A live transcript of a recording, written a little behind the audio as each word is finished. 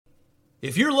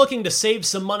If you're looking to save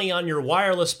some money on your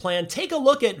wireless plan, take a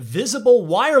look at Visible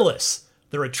Wireless.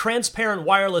 They're a transparent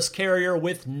wireless carrier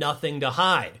with nothing to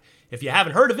hide. If you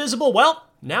haven't heard of Visible, well,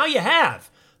 now you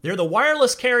have. They're the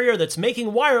wireless carrier that's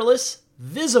making wireless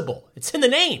visible. It's in the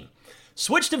name.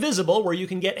 Switch to Visible, where you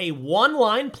can get a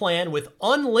one-line plan with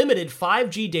unlimited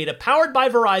 5G data powered by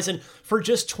Verizon for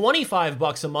just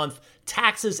 $25 a month,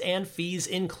 taxes and fees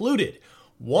included.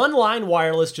 One-line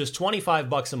wireless, just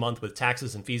 $25 a month with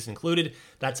taxes and fees included.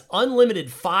 That's unlimited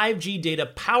 5G data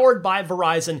powered by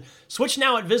Verizon. Switch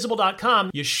now at Visible.com.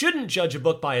 You shouldn't judge a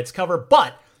book by its cover,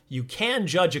 but you can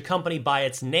judge a company by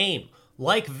its name,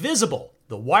 like Visible,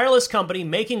 the wireless company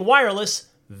making wireless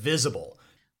visible.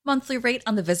 Monthly rate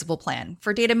on the Visible plan.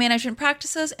 For data management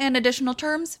practices and additional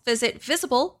terms, visit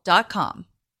Visible.com.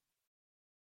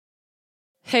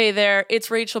 Hey there, it's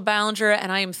Rachel Ballinger,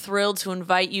 and I am thrilled to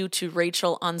invite you to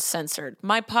Rachel Uncensored,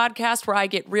 my podcast where I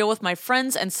get real with my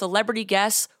friends and celebrity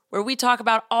guests, where we talk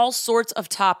about all sorts of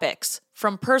topics.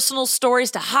 From personal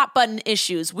stories to hot-button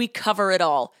issues, we cover it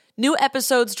all. New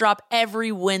episodes drop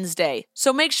every Wednesday,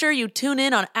 so make sure you tune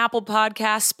in on Apple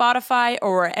Podcasts, Spotify,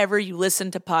 or wherever you listen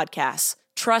to podcasts.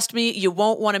 Trust me, you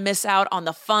won't want to miss out on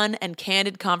the fun and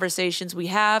candid conversations we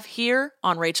have here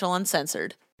on Rachel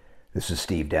Uncensored. This is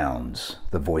Steve Downs,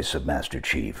 the voice of Master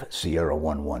Chief, Sierra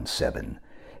 117,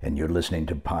 and you're listening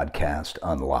to Podcast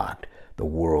Unlocked, the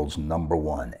world's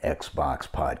 #1 Xbox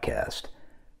podcast.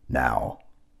 Now,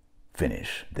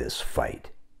 finish this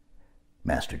fight.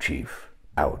 Master Chief,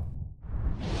 out.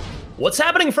 What's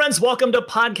happening, friends? Welcome to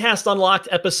Podcast Unlocked,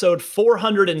 episode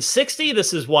 460.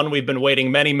 This is one we've been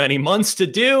waiting many, many months to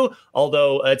do,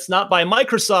 although it's not by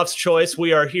Microsoft's choice.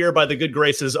 We are here by the good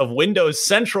graces of Windows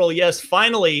Central. Yes,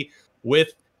 finally,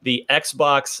 with the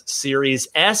Xbox Series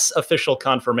S official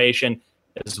confirmation,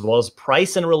 as well as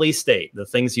price and release date, the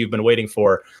things you've been waiting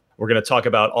for. We're going to talk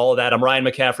about all of that. I'm Ryan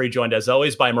McCaffrey, joined as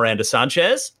always by Miranda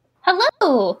Sanchez.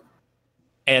 Hello.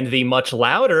 And the much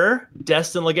louder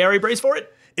Destin Legary. Brace for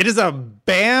it. It is a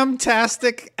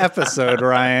bam-tastic episode,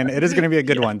 Ryan. It is going to be a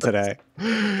good one today.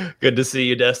 Good to see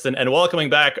you, Destin. And welcoming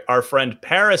back our friend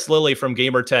Paris Lilly from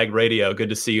Gamertag Radio. Good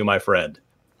to see you, my friend.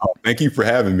 Oh, thank you for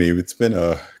having me. It's been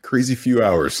a crazy few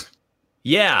hours.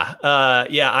 Yeah.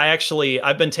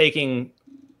 I've been taking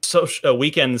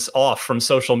weekends off from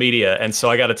social media. And so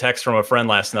I got a text from a friend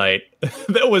last night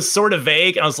that was sort of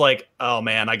vague. And I was like, oh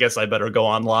man, I guess I better go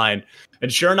online.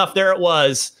 And sure enough, there it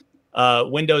was.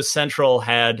 Windows Central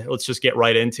let's just get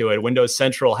right into it. Windows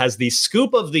Central has the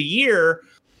scoop of the year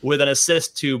with an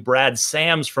assist to Brad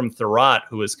Sams from Thurrott,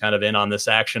 who is kind of in on this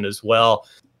action as well.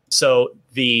 So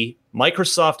the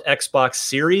Microsoft Xbox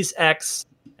Series X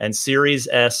and Series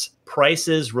S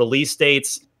prices, release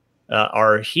dates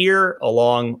are here,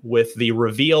 along with the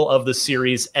reveal of the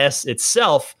Series S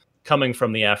itself coming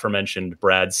from the aforementioned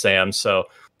Brad Sams. So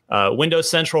Windows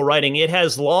Central writing, it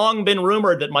has long been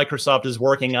rumored that Microsoft is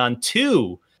working on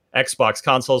 2 Xbox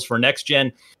consoles for next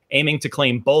gen, aiming to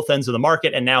claim both ends of the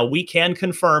market. And now we can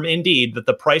confirm indeed that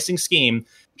the pricing scheme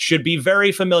should be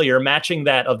very familiar, matching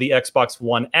that of the Xbox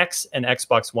One X and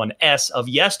Xbox One S of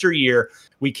yesteryear.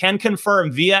 We can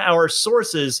confirm via our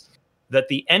sources that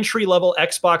the entry-level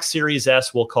Xbox Series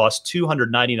S will cost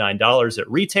 $299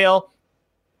 at retail,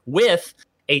 with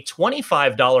a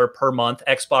 $25 per month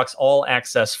Xbox All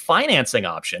Access financing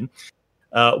option,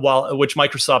 which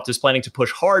Microsoft is planning to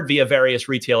push hard via various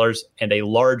retailers and a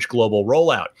large global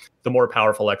rollout. The more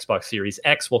powerful Xbox Series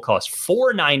X will cost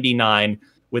 $499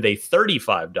 with a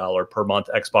 $35 per month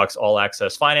Xbox All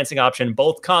Access financing option.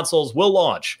 Both consoles will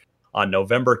launch on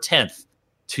November 10th,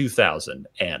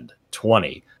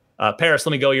 2020. Paris,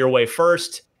 let me go your way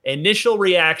first. Initial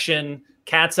reaction,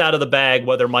 cat's out of the bag,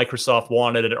 whether Microsoft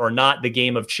wanted it or not. The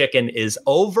game of chicken is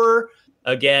over.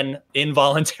 Again,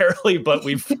 involuntarily, but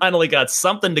we've finally got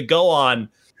something to go on.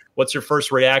 What's your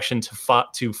first reaction to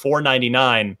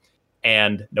 $499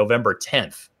 and November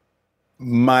 10th?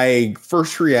 My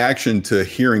first reaction to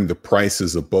hearing the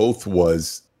prices of both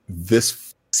was,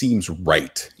 this seems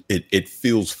right. It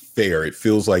feels fair. It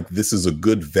feels like this is a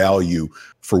good value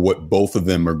for what both of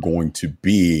them are going to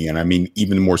be. And I mean,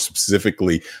 even more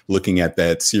specifically, looking at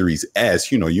that Series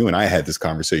S, you and I had this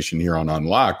conversation here on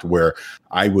Unlocked where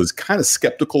I was kind of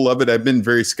skeptical of it. I've been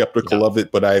very skeptical of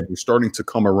it, but I was starting to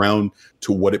come around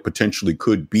to what it potentially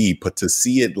could be. But to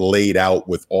see it laid out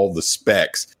with all the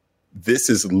specs, this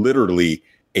is literally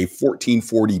a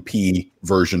 1440p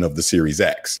version of the Series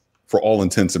X for all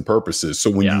intents and purposes. So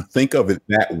when you think of it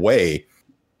that way,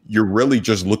 you're really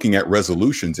just looking at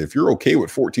resolutions. If you're okay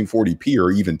with 1440p or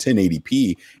even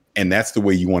 1080p, and that's the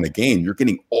way you want to game, you're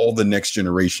getting all the next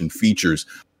generation features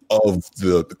of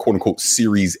the quote unquote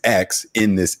Series X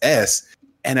in this S,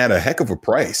 and at a heck of a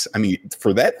price. I mean,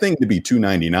 for that thing to be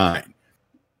 $299,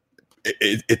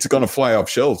 it's going to fly off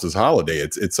shelves this holiday.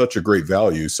 It's such a great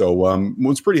value. So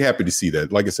was pretty happy to see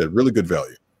that. Like I said, really good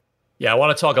value. Yeah, I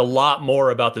want to talk a lot more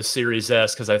about the Series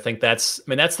S because I think that's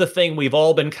the thing we've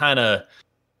all been kind of,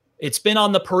 it's been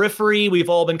on the periphery. We've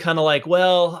all been kind of like,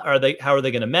 well, how are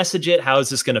they going to message it? How is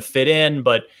this going to fit in?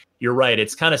 But you're right.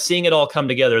 It's kind of seeing it all come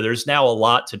together. There's now a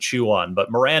lot to chew on.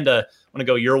 But Miranda, I want to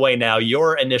go your way now.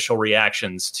 Your initial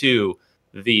reactions to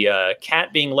the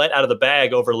cat being let out of the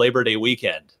bag over Labor Day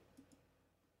weekend.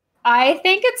 I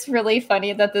think it's really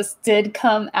funny that this did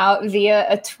come out via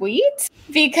a tweet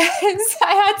because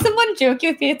I had someone joke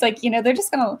with me. It's like, they're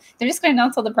just gonna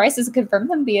announce all the prices and confirm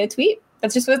them via a tweet.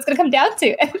 That's just what it's gonna come down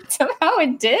to. And somehow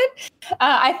it did.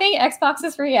 I think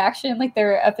Xbox's reaction, like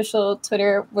their official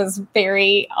Twitter, was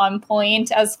very on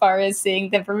point as far as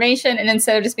seeing the information. And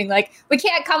instead of just being like, we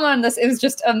can't comment on this, it was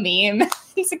just a meme.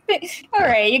 He's like, all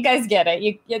right, you guys get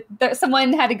it.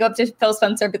 Someone had to go up to Phil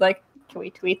Spencer and be like, can we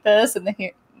tweet this? And then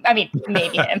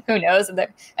maybe him, who knows? And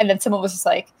then someone was just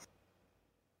like,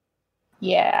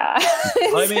 yeah.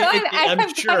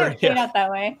 I'm sure. Yeah. Out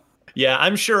that way. Yeah,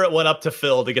 I'm sure it went up to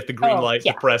Phil to get the green light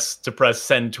to press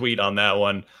send tweet on that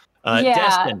one.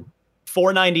 Destin,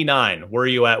 $4.99. Where are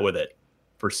you at with it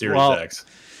for Series X?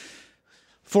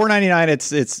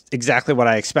 $4.99. It's exactly what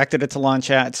I expected it to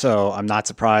launch at, so I'm not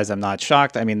surprised. I'm not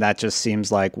shocked. I mean, that just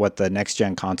seems like what the next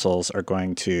gen consoles are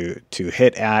going to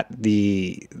hit at.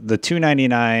 The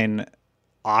 $2.99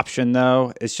 option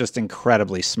though is just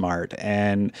incredibly smart,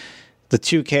 and the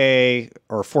 2K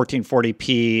or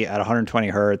 1440p at 120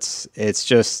 hertz, it's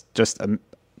just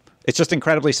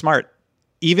incredibly smart.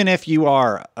 Even if you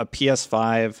are a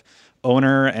PS5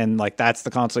 owner and like that's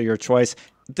the console of your choice,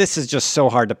 this is just so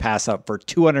hard to pass up. For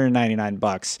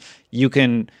 $299, you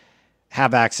can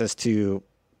have access to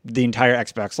the entire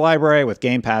Xbox library with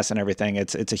Game Pass and everything.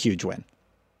 It's a huge win.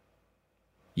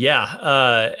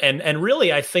 Yeah, and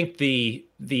really, I think the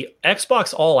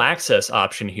Xbox All Access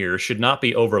option here should not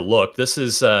be overlooked. This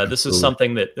is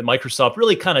something that Microsoft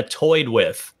really kind of toyed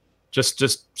with,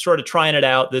 just sort of trying it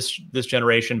out this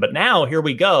generation. But now here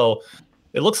we go.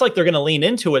 It looks like they're going to lean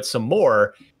into it some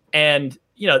more, and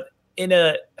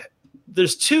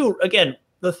there's two, again,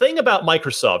 the thing about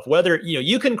Microsoft, whether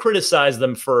you can criticize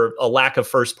them for a lack of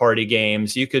first party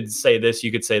games, you could say this,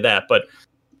 you could say that, but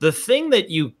the thing that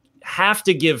you have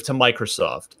to give to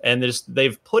Microsoft, and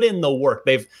they've put in the work,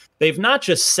 they've not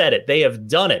just said it, they have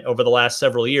done it over the last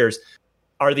several years,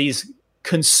 are these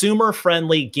consumer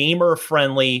friendly, gamer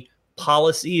friendly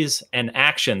policies and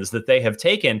actions that they have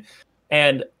taken.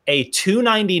 And a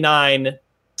 $299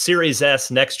 Series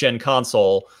S next gen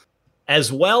console,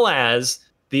 as well as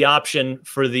the option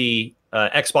for the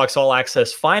Xbox All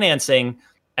Access financing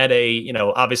at a,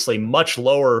 obviously much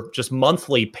lower just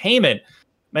monthly payment.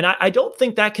 I don't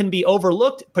think that can be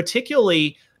overlooked,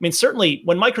 particularly, certainly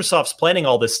when Microsoft's planning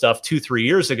all this stuff 2-3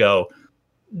 years ago,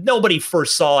 nobody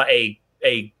foresaw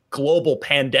a global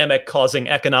pandemic causing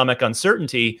economic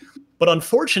uncertainty. But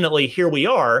unfortunately, here we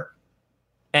are.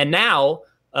 And now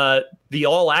the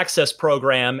All Access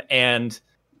program and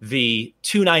the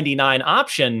 $299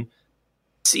 option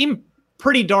seem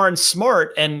pretty darn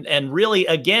smart and really,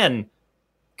 again,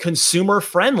 consumer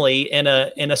friendly in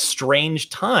a strange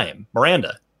time.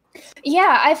 Miranda.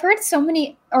 Yeah, I've heard so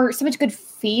much good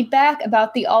feedback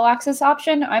about the All Access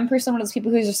option. I'm personally one of those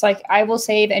people who's just like, I will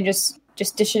save and just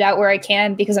dish it out where I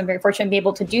can because I'm very fortunate to be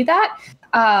able to do that.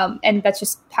 And that's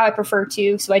just how I prefer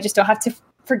to, so I just don't have to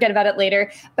forget about it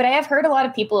later. But I have heard a lot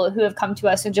of people who have come to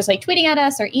us and just like tweeting at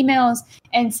us or emails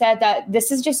and said that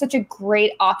this is just such a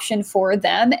great option for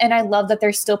them. And I love that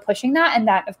they're still pushing that. And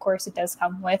that, of course, it does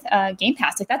come with Game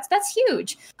Pass. Like that's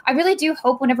huge. I really do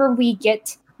hope whenever we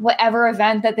get whatever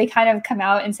event that they kind of come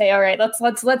out and say, all right,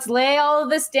 let's lay all of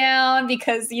this down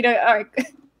because, all right,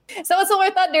 so it's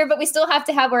War Thunder, but we still have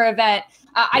to have our event.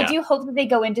 I do hope that they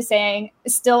go into saying,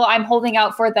 still, I'm holding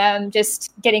out for them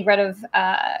just getting rid of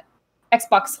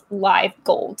Xbox Live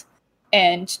Gold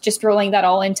and just rolling that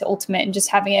all into Ultimate and just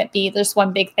having it be just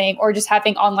one big thing, or just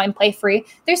having online play free.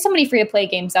 There's so many free to play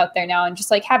games out there now, and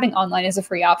just like having online as a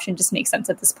free option just makes sense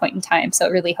at this point in time. So I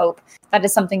really hope that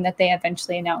is something that they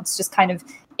eventually announce, just kind of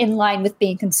in line with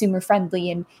being consumer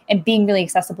friendly and being really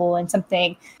accessible and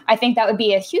something. I think that would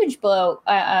be a huge blow,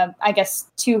 I guess,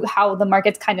 to how the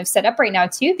market's kind of set up right now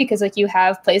too, because like you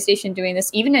have PlayStation doing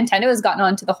this, even Nintendo has gotten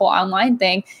onto the whole online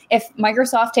thing. If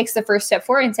Microsoft takes the first step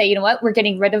forward and say, you know what, we're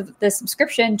getting rid of the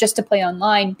subscription just to play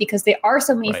online because there are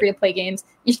so many free to play games,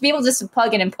 you should be able just to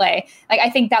plug in and play. Like, I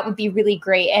think that would be really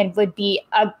great and would be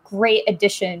a great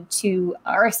addition to,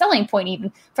 or a selling point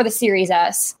even for the Series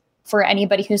S. For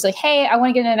anybody who's like, hey, I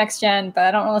want to get into next gen, but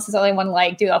I don't necessarily want to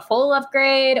like do a full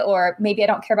upgrade, or maybe I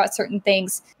don't care about certain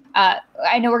things. I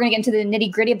know we're going to get into the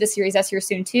nitty gritty of the Series S here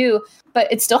soon too,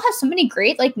 but it still has so many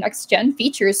great like next gen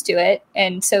features to it.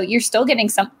 And so you're still getting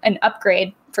an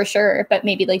upgrade for sure, but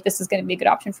maybe like this is going to be a good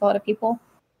option for a lot of people.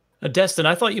 Destin,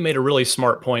 I thought you made a really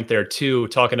smart point there too,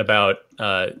 talking about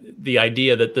the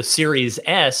idea that the Series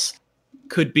S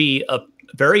could be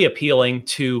very appealing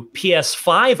to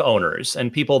PS5 owners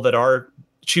and people that are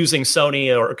choosing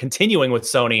Sony or continuing with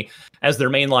Sony as their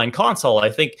mainline console. I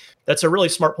think that's a really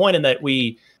smart point in that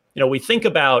we think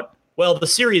about, well, the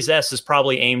Series S is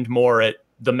probably aimed more at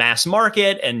the mass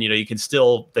market, and you can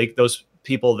still take those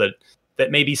people that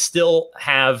maybe still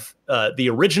have the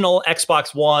original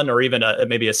Xbox One, or even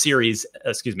maybe an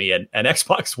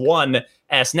Xbox One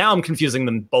S. Now I'm confusing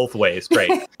them both ways.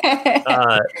 Great.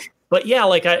 But yeah,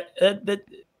 like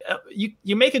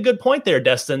you make a good point there,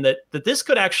 Destin, that this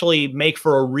could actually make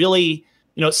for a really,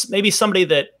 maybe somebody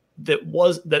that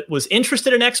was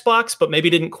interested in Xbox, but maybe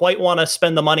didn't quite want to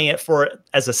spend the money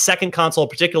as a second console,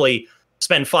 particularly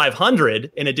spend $500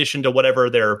 in addition to whatever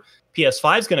their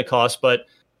PS5 is going to cost. But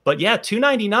yeah,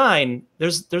 $299.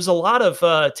 There's a lot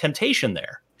of temptation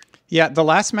there. Yeah, the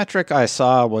last metric I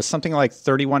saw was something like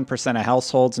 31% of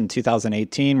households in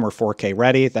 2018 were 4K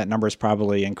ready. That number's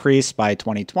probably increased by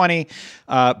 2020.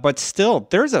 But still,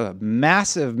 there's a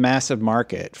massive, massive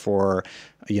market for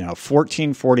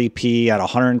 1440p at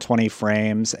 120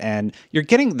 frames. And you're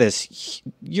getting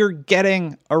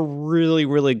a really,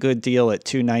 really good deal at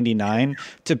 $299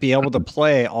 to be able to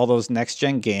play all those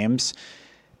next-gen games.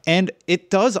 And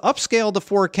it does upscale to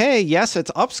 4K. Yes,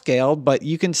 it's upscaled, but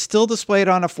you can still display it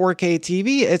on a 4K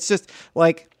TV. It's just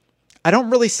like, I don't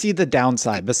really see the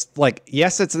downside. But like,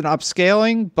 yes, it's an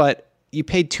upscaling, but you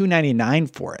paid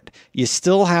 $299 for it. You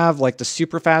still have like the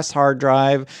super fast hard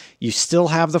drive. You still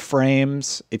have the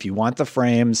frames. If you want the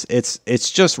frames, it's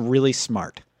just really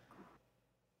smart.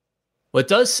 Well, it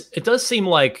does seem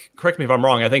like, correct me if I'm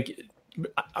wrong, I think,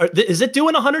 is it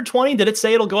doing 120? Did it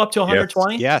say it'll go up to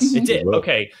 120? Yes. It did.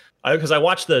 Okay. Because I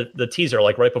watched the teaser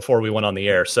like right before we went on the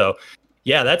air. So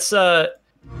yeah, that's that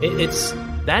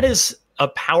is a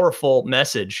powerful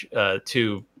message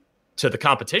to the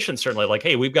competition, certainly. Like,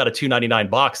 hey, we've got a $299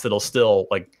 box that'll still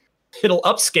it'll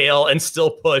upscale and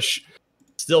still push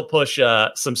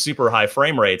some super high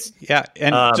frame rates. Yeah,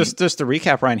 and just to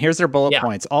recap, Ryan, here's their bullet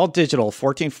points. All digital,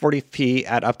 1440p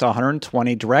at up to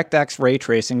 120, DirectX ray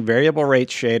tracing, variable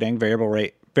rate shading,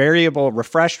 variable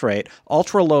refresh rate,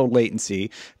 ultra low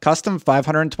latency, custom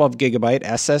 512 gigabyte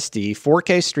SSD,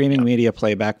 4K streaming media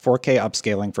playback, 4K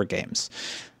upscaling for games.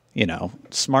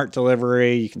 Smart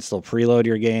delivery, you can still preload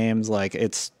your games. Like,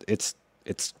 it's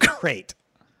great.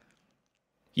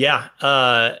 Yeah.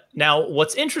 Now,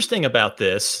 what's interesting about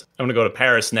this, I'm going to go to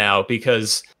Paris now,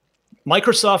 because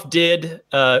Microsoft did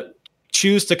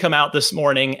choose to come out this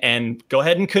morning and go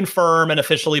ahead and confirm and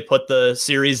officially put the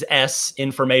Series S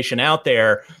information out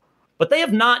there. But they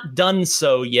have not done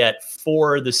so yet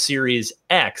for the Series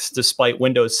X, despite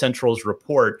Windows Central's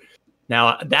report.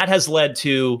 Now, that has led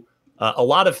to a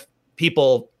lot of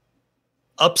people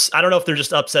I don't know if they're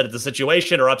just upset at the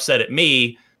situation or upset at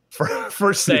me for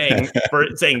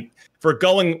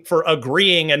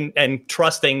agreeing and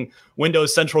trusting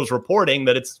Windows Central's reporting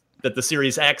that the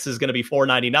Series X is going to be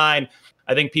 $499.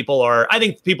 I think people are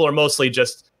mostly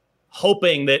just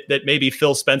hoping that maybe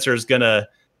Phil Spencer is gonna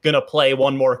play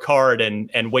one more card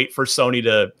and wait for Sony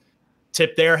to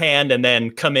tip their hand and then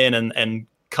come in and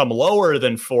come lower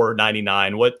than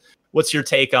 $499. What's your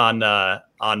take on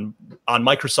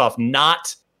Microsoft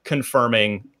not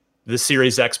confirming the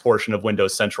Series X portion of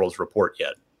Windows Central's report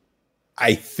yet?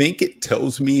 I think it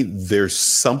tells me there's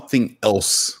something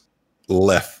else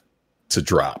left to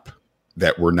drop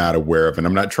that we're not aware of. And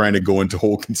I'm not trying to go into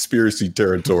whole conspiracy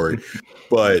territory,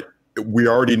 but we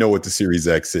already know what the Series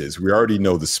X is. We already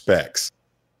know the specs.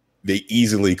 They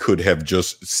easily could have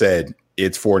just said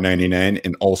it's $499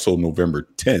 and also November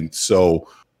 10th. So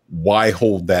why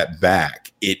hold that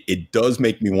back? It does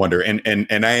make me wonder. And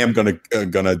I am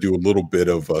gonna do a little bit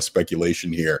of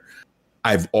speculation here.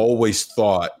 I've always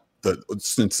thought that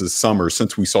since the summer,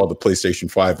 since we saw the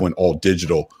PlayStation 5 went all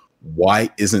digital, why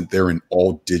isn't there an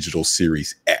all digital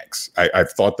Series X?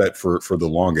 I've thought that for the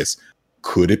longest.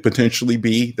 Could it potentially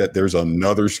be that there's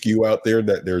another SKU out there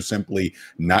that they're simply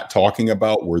not talking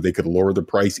about where they could lower the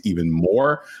price even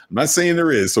more? I'm not saying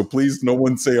there is, so please no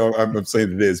one say I'm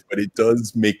saying it is, but it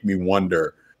does make me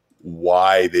wonder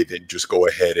why they didn't just go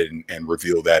ahead and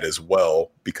reveal that as well,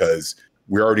 because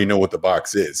we already know what the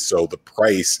box is. So the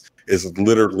price is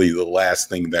literally the last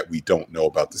thing that we don't know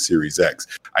about the Series X.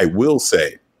 I will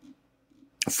say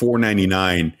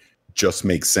 $499 just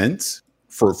makes sense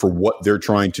for what they're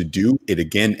trying to do. It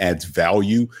again adds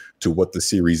value to what the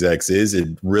Series X is.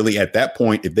 It really, at that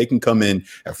point, if they can come in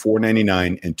at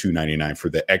 $499 and $299 for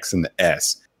the X and the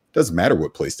S, doesn't matter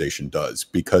what PlayStation does,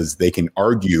 because they can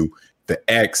argue the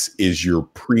X is your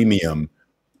premium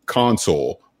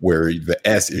console, where the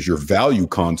S is your value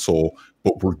console,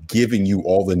 but we're giving you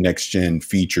all the next gen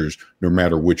features no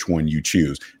matter which one you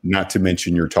choose. Not to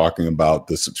mention you're talking about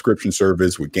the subscription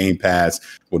service with Game Pass.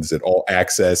 What is it? All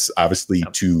access, obviously,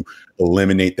 to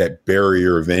eliminate that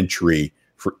barrier of entry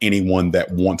for anyone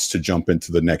that wants to jump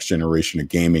into the next generation of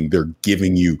gaming. They're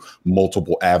giving you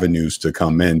multiple avenues to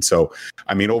come in. So,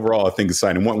 I mean, overall, I think it's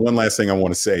exciting. One last thing I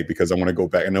want to say, because I want to go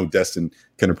back. I know Destin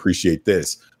can appreciate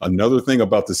this. Another thing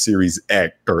about the Series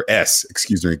X or S,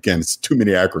 excuse me, again, it's too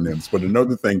many acronyms, but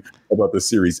another thing about the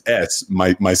Series S,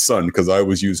 my son, because I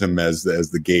always use him as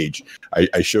the gauge.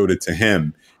 I showed it to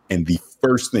him, and the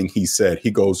first thing he said, he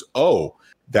goes, "Oh,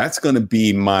 that's going to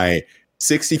be my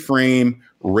 60 frame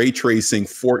ray tracing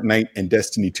Fortnite and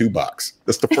Destiny 2 box."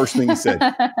 That's the first thing he said.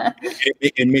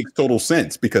 It makes total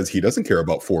sense, because he doesn't care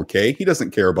about 4K. He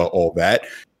doesn't care about all that.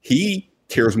 He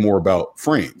cares more about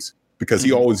frames, because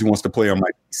he always wants to play on my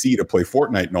PC to play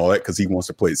Fortnite and all that, because he wants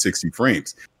to play at 60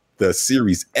 frames. The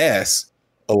Series S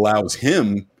allows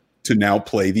him to now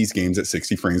play these games at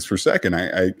 60 frames per second.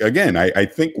 I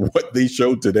think what they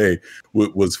showed today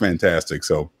was fantastic.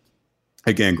 So,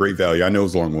 again, great value. I know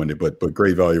it's long-winded, but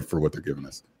great value for what they're giving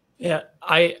us. Yeah,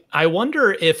 I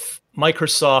wonder if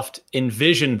Microsoft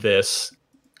envisioned this,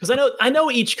 because I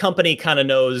know each company kind of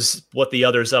knows what the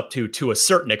other's up to a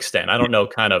certain extent. I don't know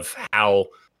kind of how.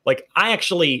 Like, I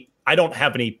don't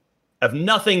have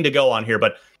nothing to go on here,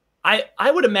 but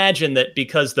I would imagine that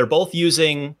because they're both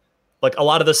using like a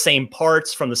lot of the same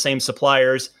parts from the same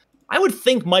suppliers, I would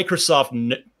think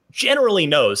Microsoft generally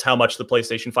knows how much the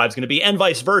PlayStation 5 is going to be, and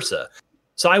vice versa.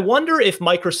 So I wonder if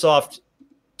Microsoft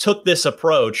took this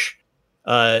approach,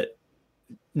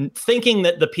 thinking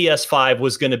that the PS5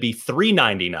 was going to be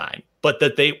 $399,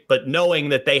 but knowing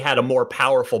that they had a more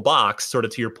powerful box, sort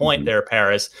of to your point there,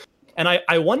 Paris. And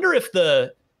I wonder if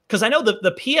because I know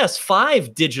the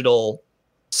PS5 digital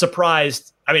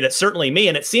surprised, I mean, it's certainly me,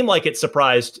 and it seemed like it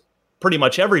surprised pretty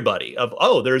much everybody of,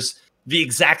 oh, there's the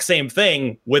exact same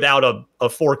thing without a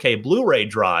 4K Blu-ray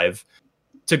drive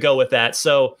to go with that.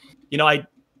 So,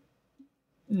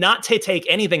 not to take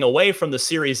anything away from the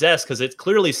Series S, because it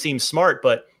clearly seems smart,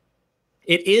 but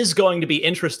it is going to be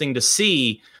interesting to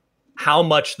see how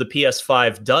much the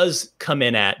PS5 does come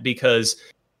in at, because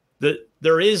the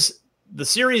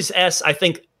Series S, I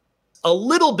think a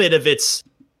little bit of its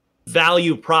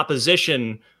value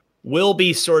proposition will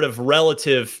be sort of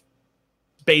relative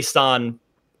based on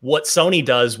what Sony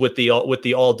does with the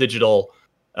all digital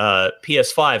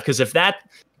PS5. Because if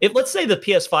let's say the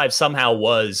PS5 somehow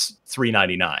was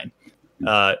 $399,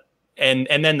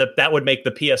 and then that would make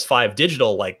the PS5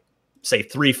 digital like say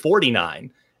 $349,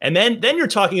 and then you're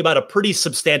talking about a pretty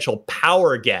substantial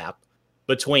power gap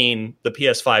between the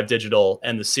PS5 digital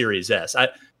and the Series S.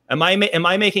 Am I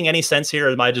making any sense here?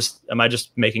 Am I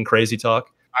just making crazy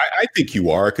talk? I think you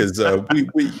are, because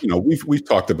we've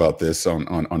talked about this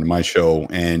on my show,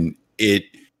 and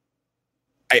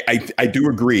I do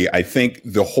agree. I think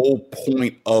the whole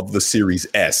point of the Series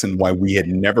S and why we had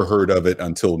never heard of it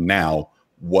until now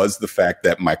was the fact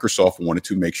that Microsoft wanted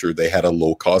to make sure they had a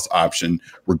low cost option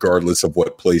regardless of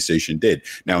what PlayStation did.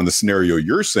 Now, in the scenario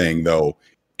you're saying, though,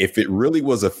 if it really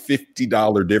was a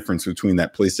 $50 difference between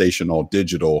that PlayStation all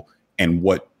digital and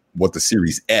what the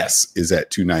Series S is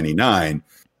at $299,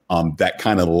 that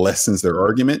kind of lessens their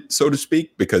argument, so to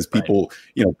speak, because people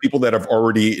that have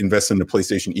already invested in the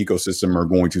PlayStation ecosystem are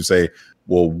going to say,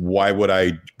 well, why would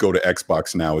I go to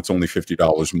Xbox now? It's only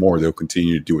 $50 more. They'll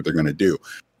continue to do what they're going to do.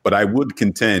 But I would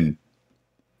contend,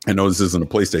 I know this isn't a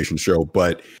PlayStation show,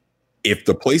 but if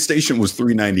the PlayStation was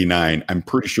 $399, I'm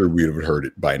pretty sure we would have heard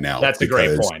it by now. That's a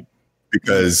great point.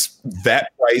 Because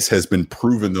that price has been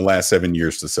proven the last 7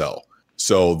 years to sell.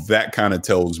 So that kind of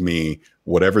tells me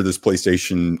whatever this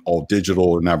PlayStation all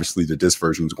digital and obviously the disc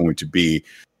version is going to be,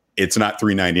 it's not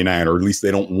 $399, or at least they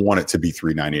don't want it to be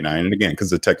 $399. And again, because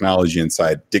the technology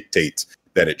inside dictates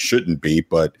that it shouldn't be,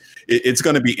 but it's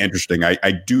going to be interesting.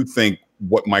 I do think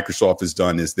what Microsoft has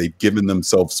done is they've given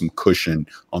themselves some cushion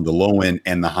on the low end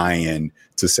and the high end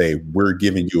to say, we're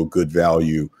giving you a good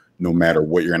value no matter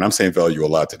what you're in. I'm saying value a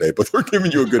lot today, but we're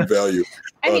giving you a good value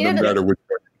no matter what.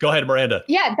 Go ahead, Miranda.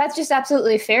 Yeah, that's just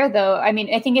absolutely fair, though. I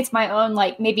mean, I think it's my own,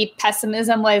 like, maybe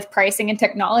pessimism with pricing and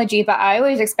technology, but I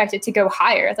always expect it to go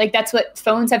higher. Like, that's what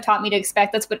phones have taught me to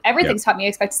expect. That's what everything's taught me to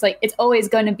expect. It's like, it's always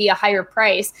going to be a higher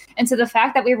price. And so the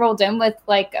fact that we rolled in with,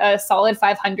 like, a solid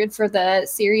 500 for the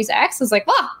Series X was like,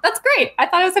 wow, that's great. I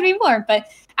thought it was going to be more. But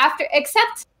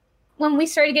except when we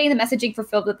started getting the messaging for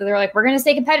Phil that they're like, we're going to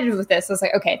stay competitive with this, I was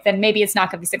like, okay, then maybe it's not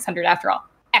going to be 600 after all.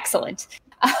 Excellent.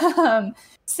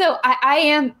 So I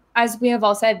am, as we have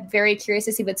all said, very curious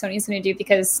to see what Sony's going to do,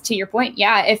 because to your point,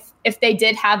 yeah, if they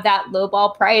did have that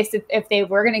lowball price, if they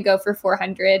were going to go for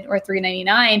 400 or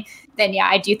 399, then yeah,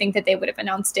 I do think that they would have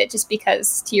announced it, just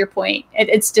because, to your point,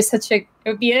 it's just it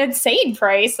would be an insane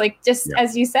price. Like, just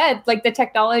as you said, like, the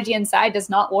technology inside does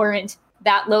not warrant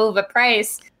that low of a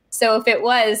price. So if it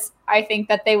was, I think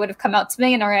that they would have come out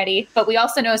swinging already. But we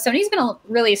also know Sony's been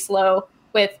really slow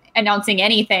with announcing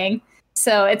anything.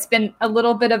 So it's been a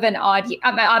little bit of an odd year.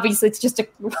 Obviously, it's just a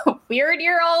weird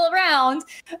year all around.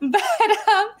 But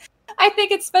I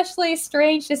think it's especially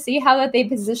strange to see how that they're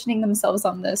positioning themselves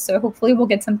on this. So hopefully we'll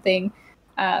get something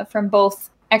from both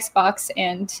Xbox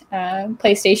and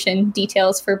PlayStation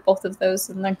details for both of those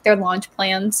and, like, their launch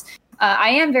plans. I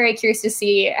am very curious to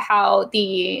see how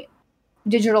the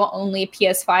digital-only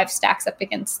PS5 stacks up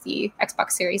against the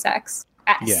Xbox Series X.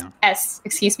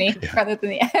 Rather than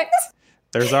the X.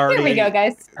 There's already, here we go,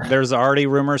 guys. There's already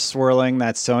rumors swirling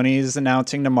that Sony's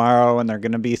announcing tomorrow and they're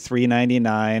going to be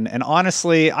 $399. And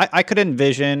honestly, I could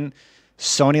envision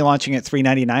Sony launching at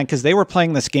 $399 because they were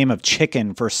playing this game of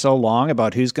chicken for so long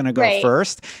about who's going to go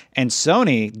first. And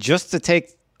Sony, just to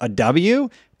take a W,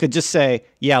 could just say,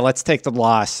 yeah, let's take the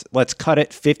loss. Let's cut it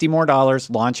 $50 more,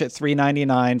 launch at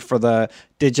 $399 for the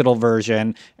digital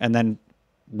version, and then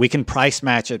we can price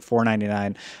match at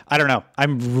 $499. I don't know.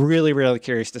 I'm really, really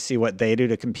curious to see what they do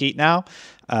to compete now.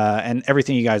 And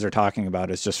everything you guys are talking about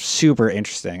is just super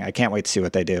interesting. I can't wait to see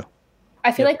what they do.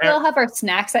 I feel like we'll have our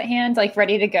snacks at hand, like,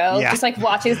 ready to go. Yeah. Just, like,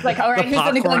 watching. It's like, all right, who's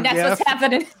going to go next? What's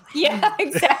happening? Yeah,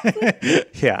 exactly.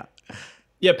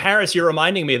 Yeah, Paris, you're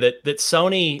reminding me that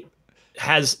Sony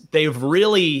they've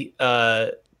really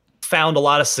found a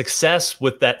lot of success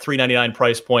with that $399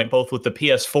 price point, both with the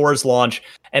PS4's launch,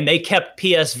 and they kept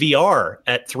PSVR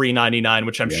at $399,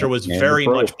 which I'm sure was very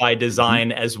much by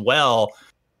design as well.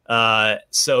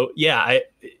 So yeah,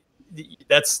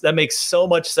 that makes so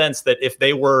much sense that if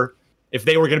they were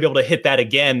going to be able to hit that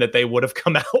again, that they would have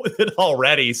come out with it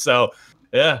already. So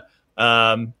yeah,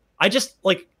 I just,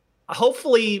 like,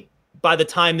 hopefully by the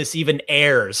time this even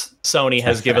airs, Sony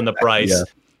has given the price.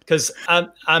 Because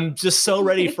I'm just so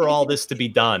ready for all this to be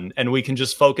done, and we can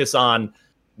just focus on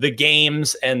the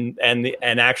games and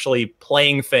actually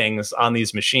playing things on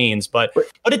these machines. But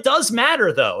it does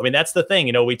matter, though. I mean, that's the thing.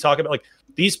 You know, we talk about, like,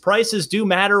 these prices do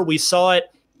matter. We saw it.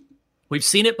 We've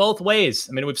seen it both ways.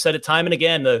 I mean, we've said it time and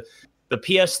again. The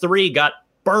PS3 got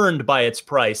burned by its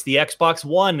price. The Xbox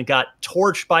One got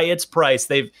torched by its price.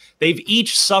 They've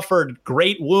each suffered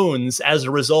great wounds as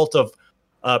a result of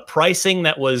pricing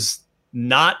that was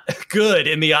not good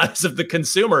in the eyes of the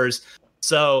consumers.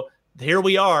 So here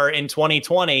we are in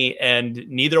 2020, and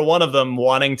neither one of them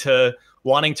wanting to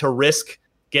risk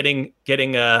getting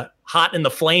hot in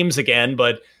the flames again.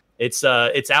 But it's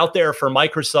out there for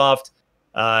Microsoft,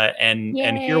 and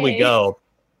here we go.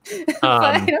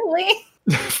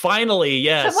 Finally,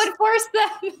 yes. Someone forced them.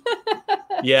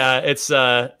 Yeah, it's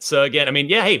so again, I mean,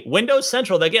 yeah, hey, Windows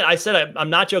Central, again, I said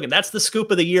I'm not joking. That's the scoop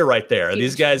of the year right there. Huge.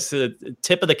 These guys,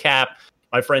 tip of the cap,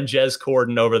 my friend Jez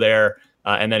Corden over there,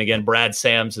 and then again, Brad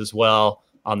Sams as well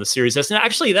on the Series S. And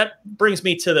actually, that brings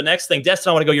me to the next thing. Destin,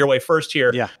 I want to go your way first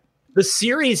here. Yeah. The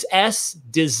Series S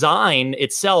design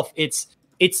itself, it's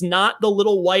not the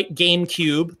little white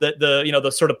GameCube that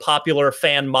the sort of popular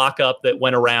fan mock-up that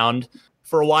went around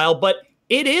for a while, but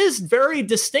it is very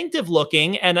distinctive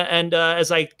looking. And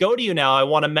as I go to you now, I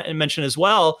want to mention as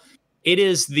well, it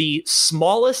is the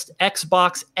smallest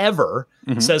Xbox ever,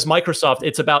 says Microsoft.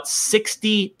 It's about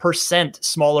 60%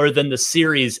 smaller than the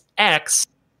Series X,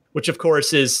 which of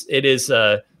course that's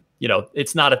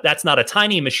not a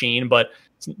tiny machine, but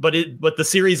the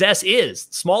Series S is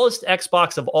smallest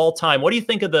Xbox of all time. What do you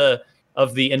think of the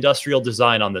of the industrial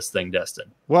design on this thing, Destin?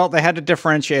 Well, they had to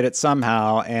differentiate it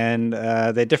somehow, and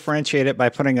they differentiate it by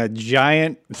putting a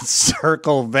giant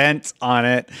circle vent on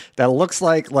it that looks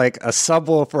like a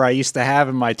subwoofer I used to have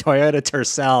in my Toyota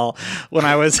Tercel when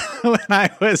I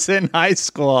was in high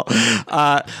school.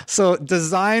 So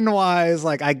design-wise,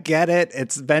 I get it.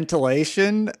 It's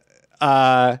ventilation.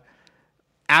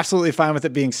 Absolutely fine with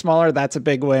it being smaller. That's a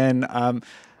big win.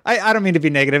 I don't mean to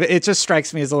be negative. It just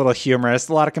strikes me as a little humorous.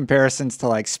 A lot of comparisons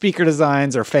to speaker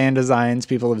designs or fan designs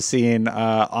people have seen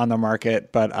on the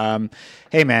market. But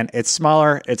hey, man, it's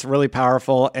smaller. It's really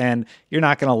powerful. And you're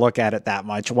not going to look at it that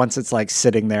much once it's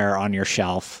sitting there on your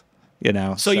shelf,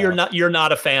 So you're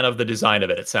not a fan of the design of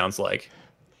it, it sounds like.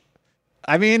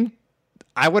 I mean,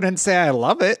 I wouldn't say I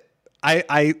love it.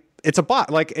 It's a bot.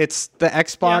 it's the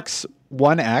Xbox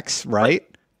One X, right?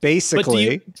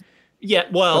 Basically. Yeah,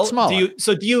 well, what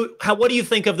do you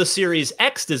think of the Series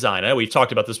X design? I know we've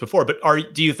talked about this before, but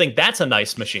do you think that's a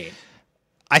nice machine?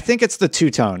 I think it's the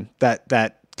two-tone that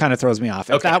kind of throws me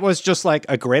off. If that was just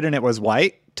a grid and it was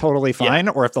white, totally fine.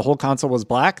 Yeah. Or if the whole console was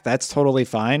black, that's totally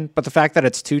fine. But the fact that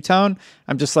it's two-tone,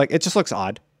 I'm just it just looks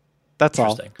odd. That's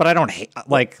all. But I don't hate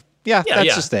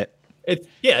just it.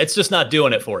 It's just not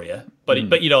doing it for you.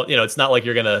 But you don't, it's not like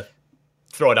you're gonna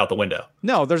throw it out the window.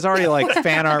 No, there's already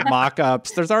fan art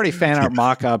mock-ups. There's already fan art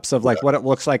mock-ups of what it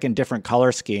looks like in different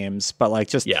color schemes, but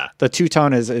the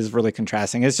two-tone is really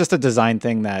contrasting. It's just a design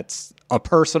thing that's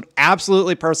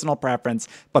absolutely personal preference,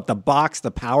 but the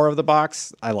power of the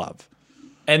box, I love.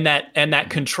 And that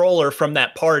controller from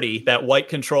that party, that white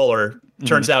controller,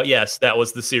 turns out, yes, that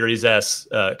was the Series S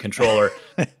controller.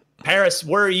 Paris,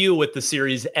 where are you with the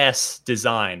Series S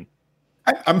design?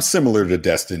 I'm similar to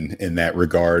Destin in that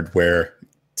regard, where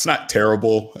it's not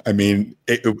terrible. I mean,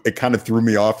 it kind of threw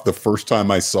me off the first time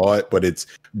I saw it, but it's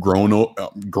grown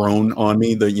on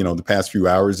me the past few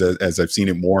hours as I've seen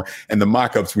it more. And the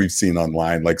mock-ups we've seen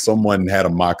online, someone had a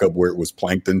mock-up where it was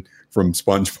Plankton from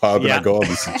SpongeBob, and I go, "Oh,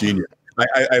 this is genius."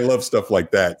 I love stuff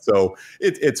like that, so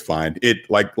it's fine. It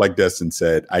like Destin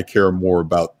said, I care more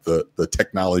about the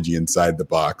technology inside the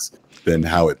box than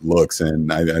how it looks,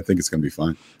 and I think it's going to be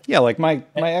fine. Yeah, my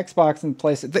Xbox and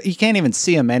PlayStation, you can't even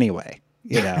see them anyway.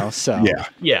 So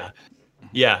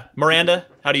yeah. Miranda,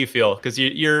 how do you feel? Because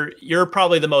you're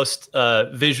probably the most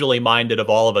visually minded of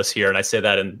all of us here, and I say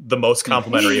that in the most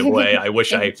complimentary of way. I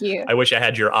wish I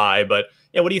had your eye, but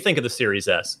yeah, what do you think of the Series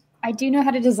S? I do know how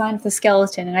to design with the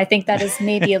skeleton, and I think that is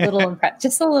maybe a little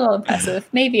just a little impressive.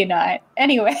 Maybe not.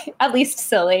 Anyway, at least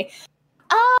silly.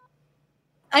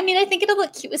 I mean, I think it'll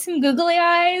look cute with some googly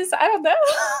eyes. I don't know.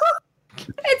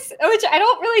 Which I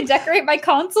don't really decorate my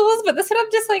consoles, but this one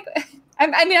I'm just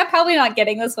I'm probably not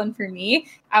getting this one for me.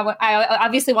 I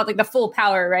obviously want the full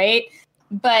power, right?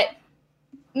 But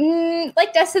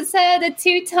like Destin said, the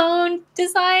two-tone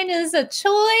design is a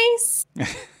choice.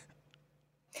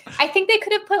 I think they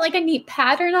could have put a neat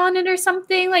pattern on it or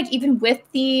something, even with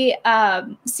the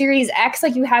Series X,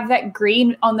 you have that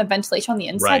green on the ventilation on the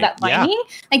inside, right. That lining.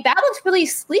 Yeah. That looked really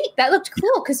sleek. That looked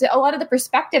cool because a lot of the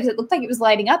perspectives, it looked like it was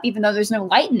lighting up even though there's no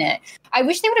light in it. I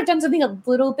wish they would have done something a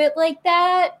little bit like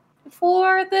that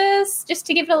for this, just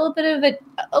to give it a little bit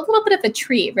of a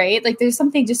treat, right? There's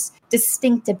something just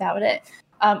distinct about it.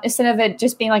 Instead of it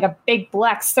just being a big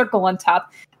black circle on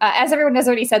top. As everyone has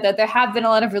already said, that there have been a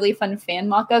lot of really fun fan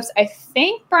mock-ups. I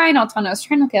think Brian Altano, I was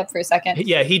trying to look it up for a second.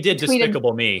 Yeah, he did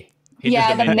Despicable Me.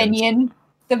 The Minion.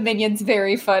 The Minion's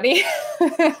very funny.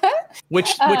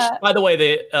 which, by the way,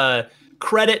 the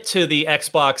credit to the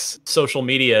Xbox social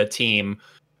media team,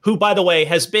 who, by the way,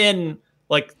 has been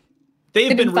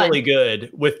they've been really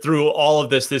good through all of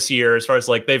this year, as far as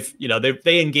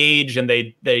they engage and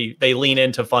they lean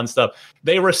into fun stuff.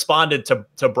 They responded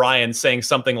to Brian saying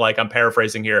something like, I'm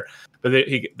paraphrasing here, but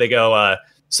they go,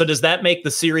 so does that make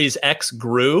the Series X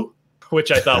Gru?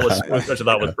 Which I thought was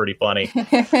pretty funny.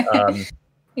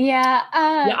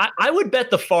 I would bet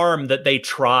the farm that they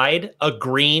tried a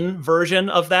green version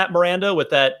of that, Miranda,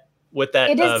 with that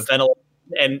ventilation.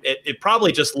 And it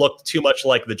probably just looked too much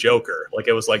like the Joker.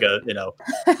 It was That's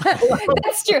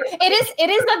true. It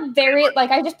is a very,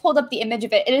 I just pulled up the image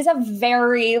of it. It is a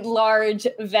very large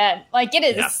vent.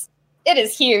 It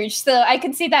is huge. So I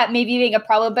could see that maybe being a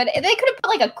problem, but they could have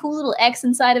put a cool little X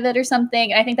inside of it or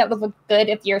something. And I think that would look good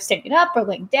if you're standing up or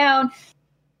laying down.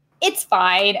 It's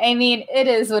fine. I mean, it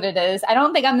is what it is. I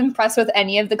don't think I'm impressed with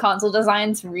any of the console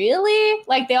designs, really.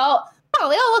 They all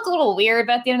look a little weird,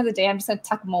 but at the end of the day, I'm just going to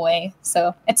tuck them away.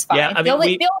 So it's fine. Yeah, the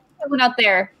only one out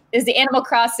there is the Animal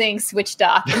Crossing Switch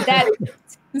dock.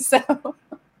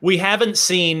 we haven't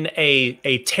seen a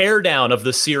teardown of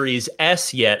the Series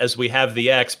S yet as we have the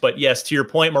X. But yes, to your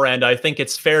point, Miranda, I think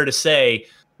it's fair to say,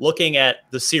 looking at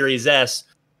the Series S,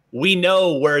 we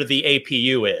know where the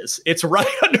APU is. It's right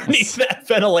underneath that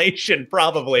ventilation,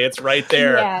 probably. It's right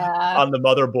there on the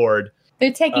motherboard.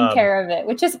 They're taking care of it,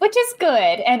 which is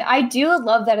good. And I do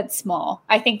love that it's small.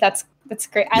 I think that's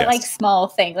great. I like small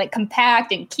things, like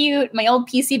compact and cute. My old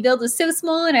PC build was so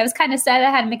small, and I was kind of sad I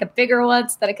had to make a bigger one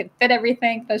so that I could fit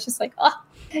everything. But I was just like, oh,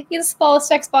 you're the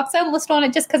smallest Xbox. I almost want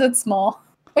it just because it's small,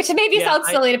 which maybe sounds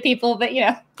silly to people, but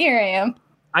here I am.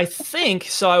 I think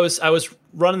so. I was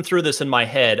running through this in my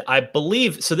head. I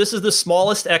believe so. This is the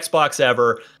smallest Xbox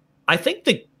ever. I think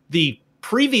the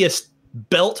previous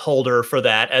belt holder for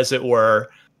that, as it were,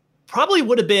 probably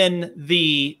would have been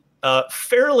the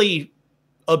fairly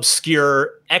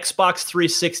obscure Xbox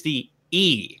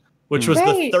 360e, which was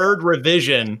the third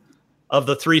revision of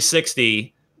the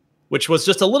 360, which was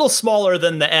just a little smaller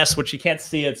than the S, which you can't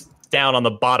see. It's down on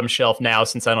the bottom shelf now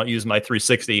since I don't use my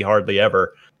 360 hardly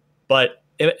ever. But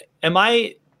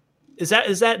is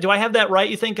that do I have that right,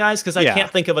 you think, guys? Because I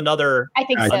can't think of another. I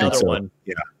think so. One.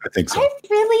 Yeah, I think so. I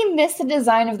really miss the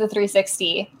design of the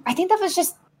 360. I think that was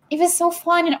it was so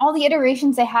fun, and all the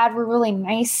iterations they had were really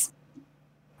nice.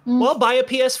 Well, buy a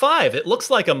PS5. It looks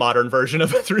like a modern version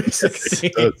of a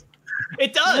 360.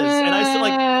 It does. And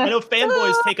I know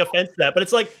fanboys take offense to that,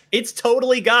 but it's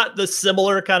totally got the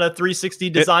similar kind of 360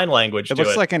 design langue to it. It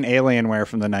looks like an Alienware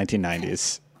from the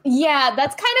 1990s. Yeah,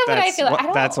 that's kind of what I feel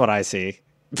like. That's what I see.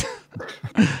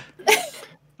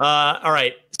 All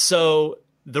right. So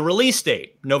the release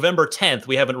date, November 10th,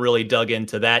 we haven't really dug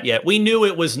into that yet. We knew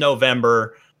it was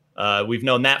November. We've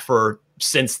known that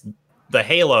since the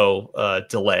Halo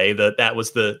delay. That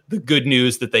was the good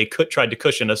news that they tried to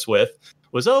cushion us with.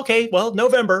 Was okay. Well,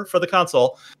 November for the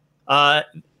console.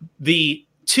 The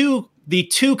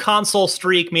two console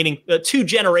streak, meaning two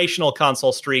generational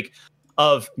console streak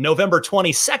of November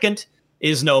 22nd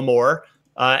is no more.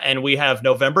 And we have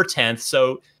November 10th.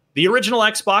 So the original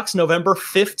Xbox, November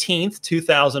 15th,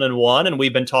 2001. And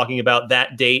we've been talking about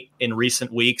that date in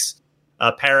recent weeks.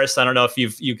 Paris, I don't know if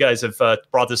you guys have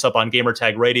brought this up on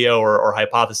Gamertag Radio or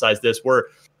hypothesized this.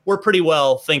 We're pretty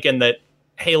well thinking that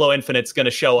Halo Infinite's going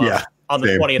to show up on the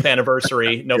 20th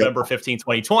anniversary, November 15,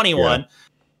 2021. Yeah.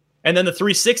 And then the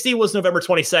 360 was November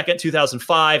 22nd,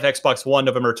 2005. Xbox One,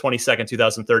 November 22nd,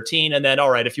 2013. And then, all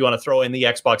right, if you want to throw in the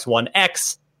Xbox One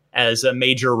X as a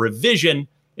major revision,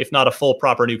 if not a full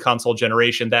proper new console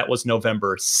generation, that was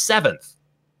November 7th,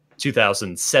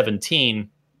 2017.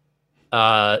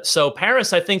 So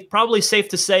Paris, I think probably safe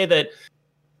to say that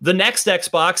the next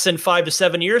Xbox in 5 to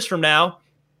 7 years from now,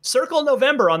 circle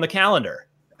November on the calendar.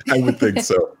 I would think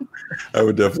so. I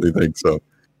would definitely think so.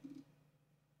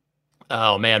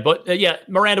 Oh man, but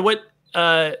Miranda, what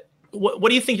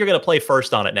do you think you're going to play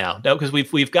first on it now? No, because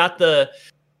we've got the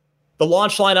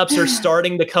launch lineups are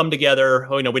starting to come together.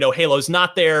 We know Halo's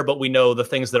not there, but we know the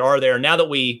things that are there. Now that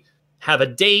we have a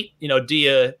date,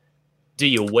 do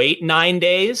you wait 9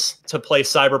 days to play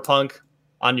Cyberpunk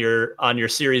on your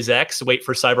Series X? Wait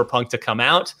for Cyberpunk to come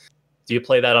out? Do you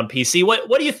play that on PC? What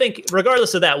do you think?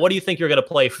 Regardless of that, what do you think you're going to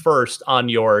play first on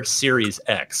your Series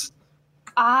X?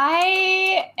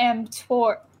 I am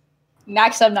torn.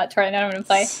 Actually, I'm not torn. I don't want to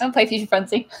play. I'm going to play Future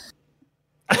Frenzy.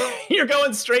 You're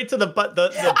going straight to the back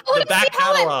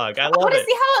catalog. I want to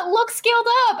see how it looks scaled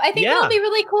up. I think that'll be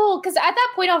really cool because at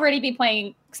that point I'll already be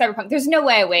playing Cyberpunk. There's no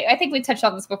way I wait. I think we touched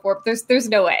on this before, but there's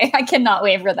no way. I cannot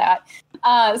wait for that.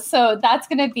 So that's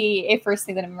going to be a first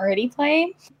thing that I'm already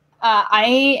playing.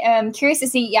 I am curious to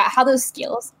see how those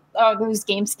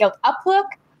games scaled up look.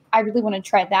 I really want to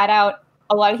try that out.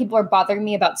 A lot of people are bothering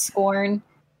me about Scorn.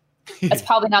 That's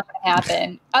probably not going to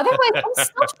happen. Otherwise, I'm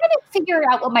still trying to figure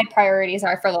out what my priorities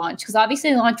are for launch. Because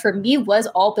obviously, launch for me was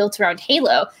all built around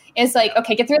Halo. It's like,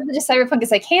 okay, get through the Cyberpunk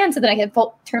as I can, so that I can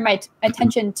turn my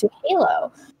attention to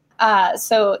Halo.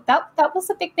 So that was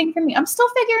a big thing for me. I'm still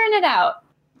figuring it out.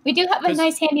 We do have a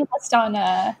nice handy list on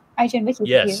IGN Wiki.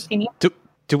 Yes.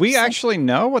 Do we actually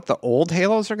know what the old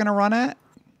Halos are going to run at?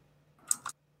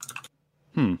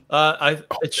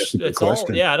 It's all,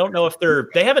 I don't know if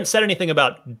they haven't said anything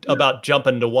about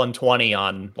jumping to 120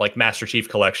 on like Master Chief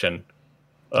Collection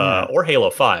or Halo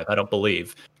 5. I don't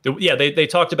believe. They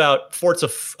talked about Forza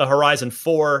Horizon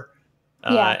 4,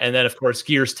 and then of course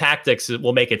Gears Tactics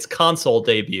will make its console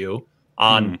debut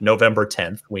on November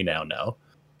 10th. We now know,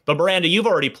 but Miranda, you've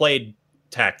already played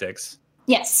Tactics.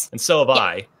 Yes. And so have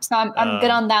I. So I'm good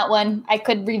on that one. I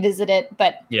could revisit it,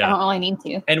 but I don't really need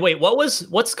to. And wait,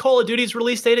 what's Call of Duty's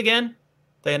release date again?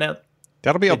 They announced.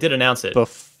 They did announce it.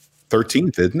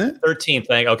 13th, isn't it? 13th.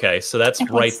 Okay, so that's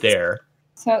right there.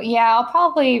 So yeah, I'll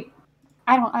probably.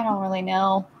 I don't really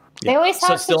know. They always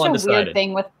have such a weird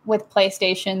thing with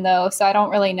PlayStation though, so I don't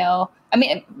really know. I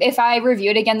mean, if I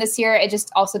review it again this year, it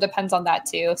just also depends on that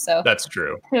too. So that's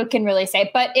true. Who can really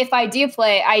say? But if I do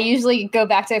play, I usually go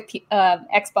back to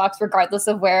Xbox regardless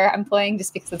of where I'm playing,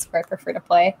 just because it's where I prefer to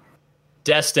play.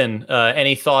 Destin,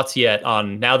 any thoughts yet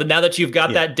on now that you've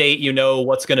got that date, you know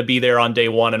what's going to be there on day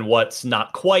one and what's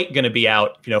not quite going to be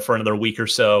out, for another week or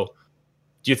so.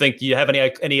 Do you have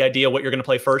any idea what you're going to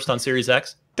play first on Series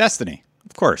X? Destiny,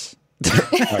 of course.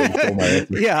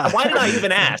 Yeah. Why did I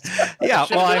even ask? Yeah.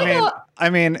 Well, I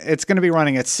mean, it's going to be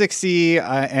running at 60,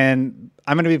 and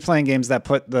I'm going to be playing games that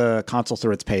put the console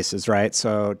through its paces, right?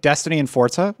 So Destiny and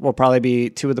Forza will probably be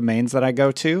two of the mains that I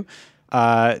go to.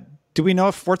 Do we know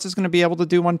if Forza is going to be able to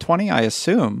do 120? I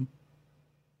assume.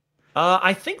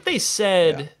 I think they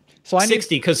said. Yeah. So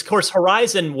 60, because of course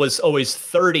Horizon was always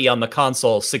 30 on the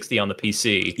console, 60 on the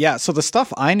PC. Yeah, so the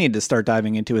stuff I need to start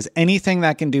diving into is anything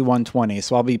that can do 120.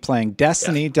 So I'll be playing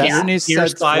Destiny. Destiny's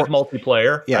Gears 5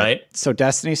 multiplayer, right? So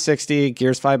Destiny 60,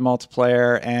 Gears 5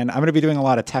 multiplayer, and I'm going to be doing a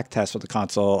lot of tech tests with the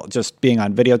console, just being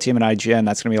on Video Team and IGN.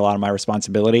 That's going to be a lot of my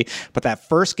responsibility. But that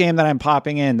first game that I'm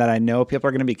popping in that I know people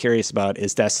are going to be curious about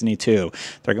is Destiny 2.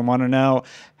 They're going to want to know,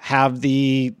 have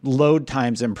the load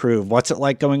times improved? What's it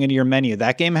like going into your menu?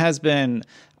 That game has been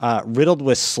riddled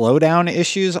with slowdown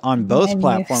issues on both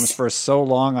platforms for so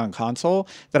long on console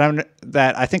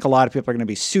that I think a lot of people are going to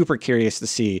be super curious to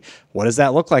see, what does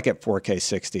that look like at 4K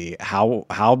 60?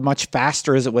 How much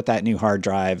faster is it with that new hard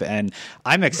drive? And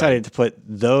I'm excited to put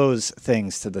those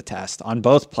things to the test on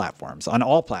both platforms, on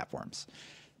all platforms.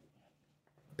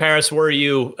 Paris, where are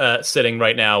you sitting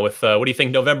right now with, what do you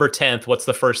think, November 10th, what's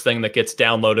the first thing that gets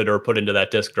downloaded or put into that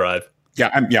disk drive?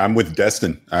 I'm with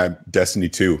Destin. Destiny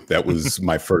 2. That was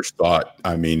my first thought.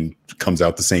 I mean, it comes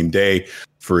out the same day.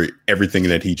 For everything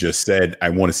that he just said, I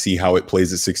want to see how it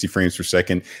plays at 60 frames per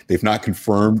second. They've not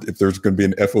confirmed if there's going to be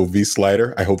an FOV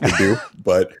slider. I hope they do,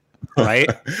 but right.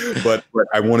 but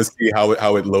I want to see how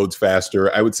it loads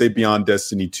faster. I would say beyond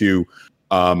Destiny 2,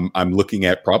 I'm looking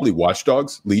at probably Watch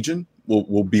Dogs Legion.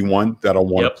 Will be one that I'll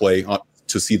want to play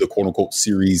to see the quote unquote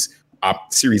Series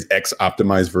X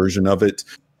optimized version of it.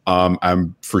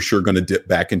 I'm for sure going to dip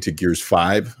back into Gears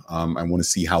 5. I want to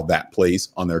see how that plays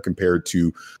on there compared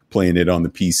to playing it on the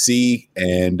PC.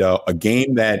 And a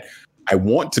game that I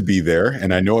want to be there,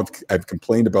 and I know I've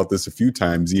complained about this a few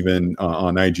times, even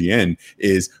on IGN,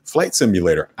 is Flight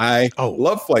Simulator. I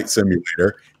love Flight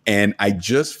Simulator. And I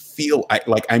just feel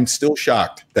I'm still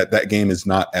shocked that game is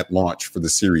not at launch for the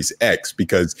Series X,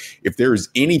 because if there is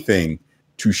anything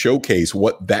to showcase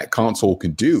what that console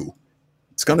can do,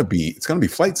 it's gonna be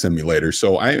Flight Simulator.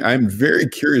 So I'm very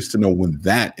curious to know when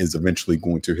that is eventually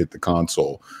going to hit the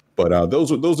console. But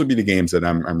those would be the games that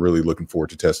I'm really looking forward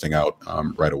to testing out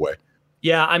right away.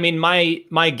 Yeah, I mean,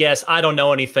 my guess, I don't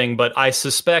know anything, but I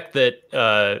suspect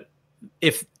that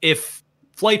if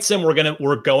Flight Sim were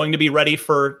going to be ready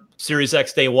for Series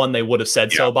X day one, they would have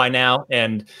said so by now.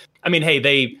 And I mean, hey,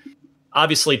 they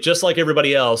obviously, just like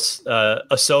everybody else,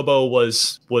 Asobo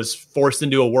was forced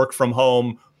into a work from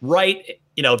home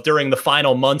during the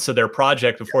final months of their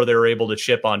project before they were able to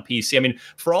ship on PC. I mean,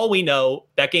 for all we know,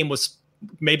 that game was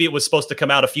supposed to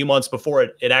come out a few months before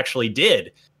it actually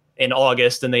did in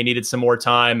August, and they needed some more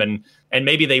time, and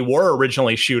maybe they were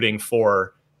originally shooting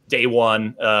for day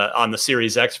one on the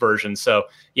Series X version. So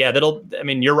yeah,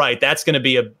 you're right. That's going to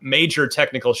be a major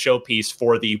technical showpiece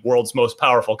for the world's most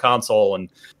powerful console. And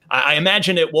I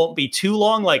imagine it won't be too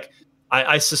long. Like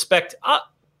I suspect, I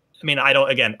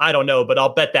don't know, but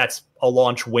I'll bet that's a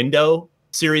launch window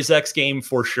Series X game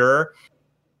for sure.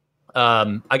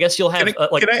 I guess you'll have.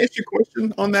 Can I ask you a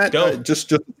question on that?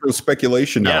 Just for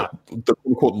speculation now, the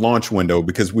quote launch window,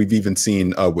 because we've even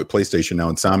seen with PlayStation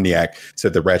now, Insomniac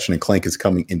said that Ratchet and Clank is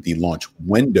coming in the launch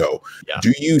window. Yeah.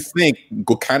 Do you think,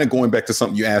 kind of going back to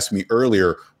something you asked me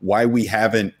earlier, why we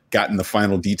haven't gotten the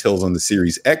final details on the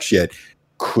Series X yet?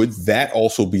 Could that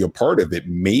also be a part of it?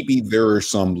 Maybe there are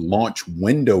some launch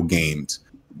window games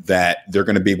that they're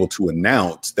going to be able to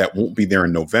announce that won't be there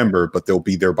in November, but they'll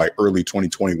be there by early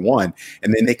 2021.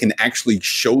 And then they can actually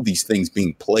show these things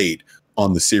being played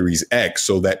on the Series X,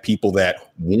 so that people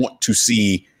that want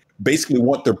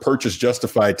their purchase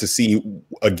justified to see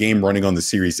a game running on the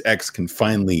Series X can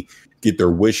finally get their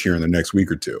wish here in the next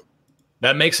week or two.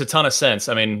 That makes a ton of sense.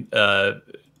 I mean,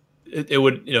 it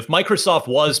would, if Microsoft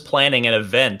was planning an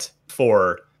event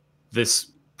for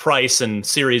this price and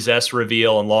Series S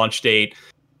reveal and launch date,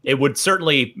 it would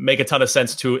certainly make a ton of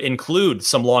sense to include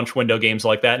some launch window games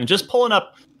like that. And just pulling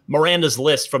up Miranda's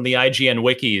list from the IGN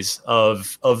wikis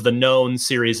of the known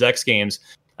Series X games,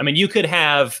 I mean, you could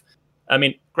have I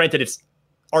mean, granted, it's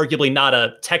arguably not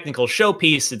a technical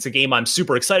showpiece. It's a game I'm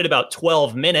super excited about.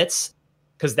 12 minutes,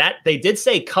 because that they did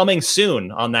say coming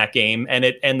soon on that game,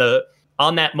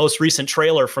 on that most recent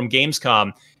trailer from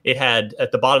Gamescom, it had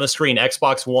at the bottom of the screen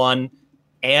Xbox One,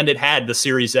 and it had the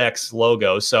Series X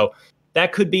logo. So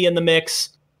that could be in the mix.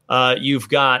 You've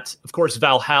got, of course,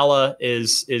 Valhalla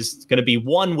is going to be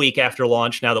 1 week after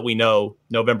launch. Now that we know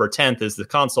November 10th is the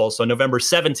console, so November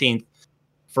 17th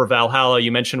for Valhalla.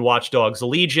 You mentioned Watch Dogs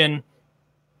Legion,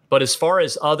 but as far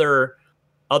as other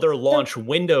launch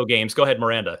window games, go ahead,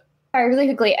 Miranda. Sorry, really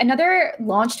quickly. Another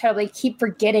launch title I keep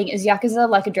forgetting is Yakuza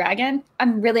Like a Dragon.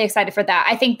 I'm really excited for that.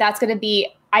 I think that's going to be,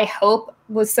 I hope,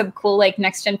 with some cool like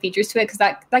next gen features to it, because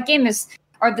that game is,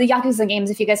 or the Yakuza games,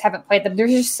 if you guys haven't played them, they're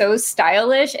just so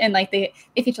stylish, and like they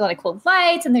feature a lot of cool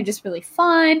lights, and they're just really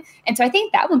fun. And so I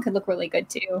think that one could look really good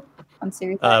too on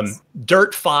Series X.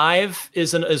 Dirt 5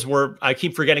 is where I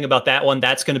keep forgetting about that one.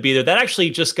 That's going to be there. That actually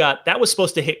that was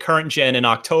supposed to hit current gen in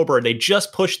October. They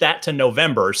just pushed that to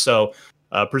November. So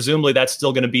presumably that's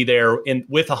still going to be there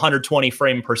with 120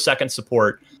 frame per second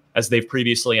support, as they've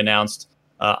previously announced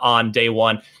on day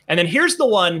one. And then here's the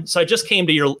one. So I just came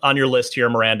to on your list here,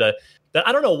 Miranda, that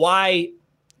I don't know why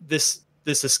this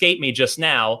escaped me just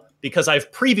now, because I've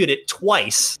previewed it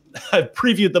twice. I've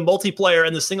previewed the multiplayer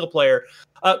and the single player.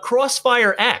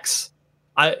 Crossfire X.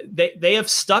 They have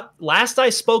stuck. Last I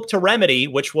spoke to Remedy,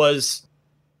 which was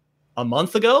a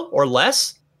month ago or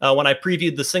less, when I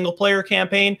previewed the single player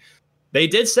campaign, they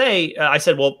did say, I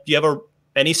said, well, do you have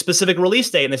any specific release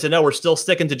date? And they said, no, we're still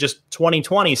sticking to just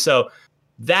 2020. So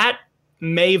that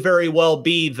may very well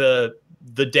be the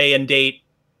day and date,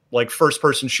 like first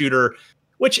person shooter,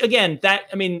 which again,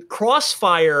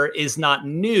 Crossfire is not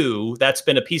new. That's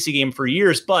been a PC game for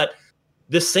years, but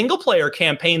the single player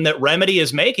campaign that Remedy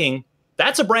is making,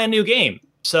 that's a brand new game.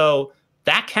 So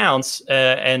that counts.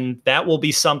 And that will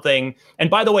be something. And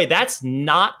by the way, that's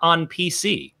not on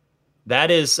PC.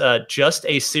 That is just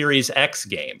a Series X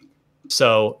game.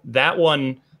 So that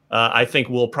one, I think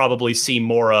we'll probably see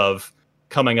more of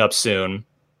coming up soon.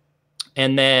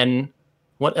 And then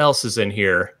what else is in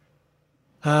here?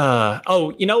 You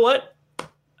know what?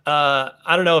 I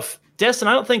don't know if Destin,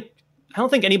 I don't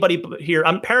think anybody here,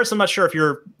 Paris, I'm not sure if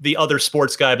you're the other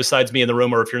sports guy besides me in the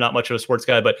room, or if you're not much of a sports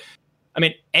guy, but I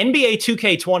mean, NBA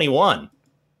 2K21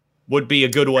 would be a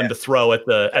good one to throw at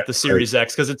the Series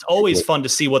X, because it's always fun to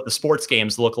see what the sports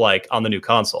games look like on the new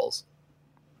consoles.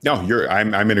 No,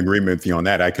 I'm in agreement with you on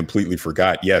that. I completely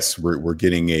forgot. Yes, we're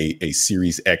getting a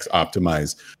Series X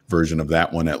optimized version of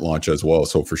that one at launch as well.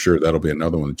 So for sure, that'll be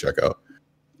another one to check out.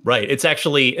 Right. It's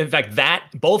actually, in fact, that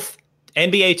both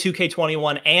NBA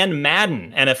 2K21 and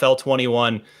Madden NFL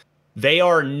 21, they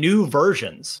are new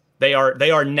versions. They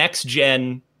are next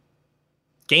gen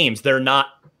games. They're not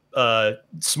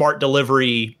smart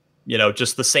delivery,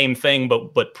 just the same thing,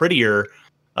 but prettier.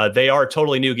 They are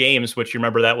totally new games, which you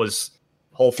remember that was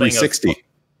whole thing 360.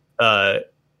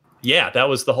 That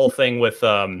was the whole thing with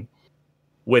them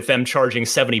charging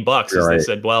 $70. As they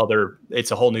said, well,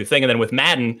 it's a whole new thing. And then with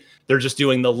Madden, they're just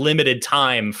doing the limited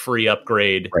time free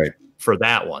upgrade for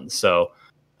that one. So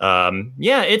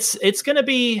it's going to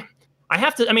be,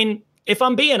 if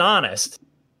I'm being honest,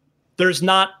 there's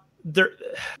not there.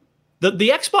 The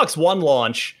Xbox One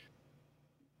launch,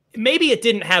 maybe it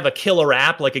didn't have a killer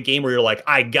app, like a game where you're like,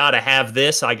 I gotta have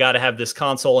this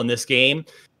console and this game.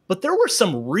 But there were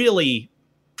some really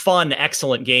fun,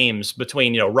 excellent games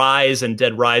between, Rise and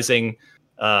Dead Rising,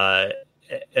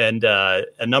 and a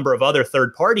number of other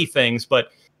third-party things.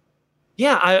 But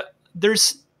yeah,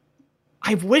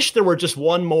 I wish there were just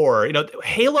one more.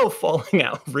 Halo falling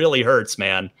out really hurts,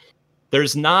 man.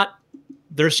 There's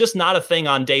just not a thing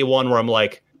on day one where I'm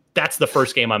like, that's the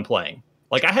first game I'm playing.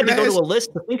 Like, I had to go to a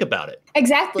list to think about it.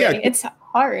 Exactly. Yeah. It's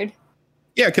hard.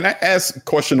 Yeah. Can I ask a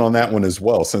question on that one as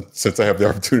well, since I have the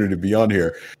opportunity to be on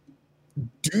here?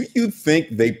 Do you think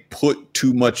they put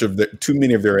too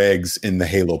many of their eggs in the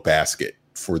Halo basket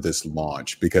for this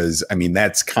launch? Because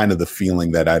that's kind of the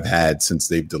feeling that I've had since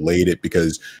they've delayed it,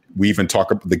 because we even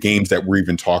talk about the games that we're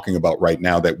even talking about right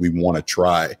now that we want to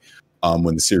try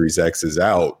when the Series X is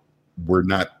out.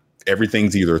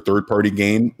 Everything's either a third-party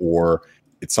game or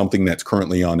it's something that's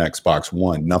currently on Xbox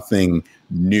One. Nothing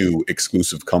new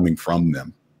exclusive coming from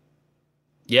them.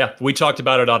 Yeah, we talked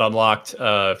about it on Unlocked.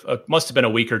 Must have been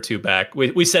a week or two back.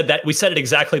 We said it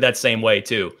exactly that same way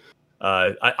too.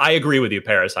 I agree with you,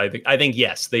 Paris. I think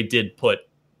yes, they put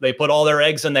all their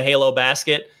eggs in the Halo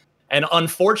basket, and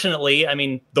unfortunately,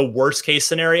 the worst case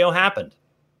scenario happened,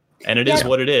 and it is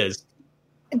what it is.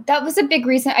 That was a big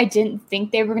reason I didn't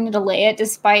think they were going to delay it,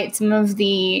 despite some of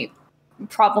the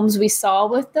problems we saw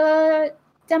with the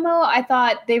demo, I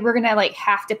thought they were gonna like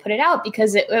have to put it out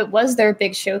because it was their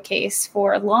big showcase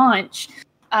for launch.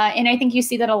 And I think you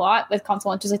see that a lot with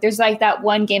console launches. Like there's like that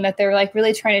one game that they're like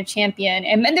really trying to champion,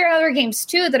 and there are other games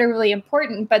too that are really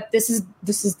important. But this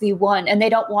is the one, and they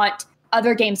don't want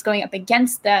other games going up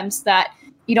against them, so that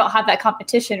you don't have that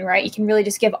competition, right? You can really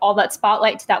just give all that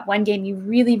spotlight to that one game you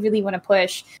really, really want to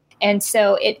push. And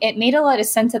so it made a lot of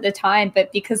sense at the time,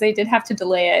 but because they did have to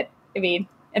delay it, I mean,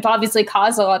 it obviously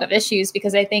caused a lot of issues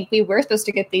because I think we were supposed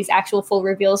to get these actual full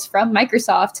reveals from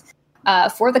Microsoft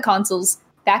for the consoles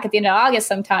back at the end of August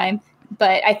sometime.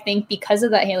 But I think because of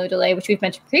that Halo delay, which we've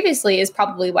mentioned previously, is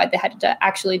probably why they had to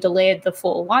actually delay the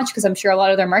full launch, because I'm sure a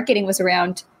lot of their marketing was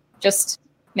around just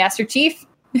Master Chief.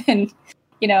 And,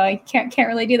 you know, I can't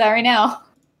really do that right now.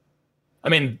 I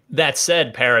mean, that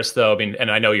said, Paris, though, I mean, and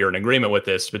I know you're in agreement with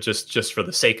this, but just for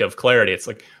the sake of clarity, it's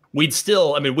like we'd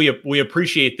still, I mean, we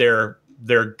appreciate their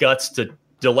guts to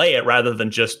delay it rather than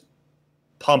just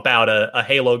pump out a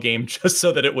Halo game just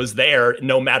so that it was there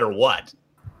no matter what.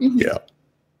 Yeah.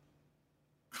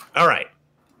 All right.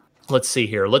 Let's see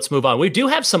here. Let's move on. We do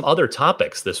have some other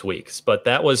topics this week, but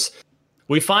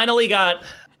we finally got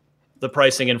the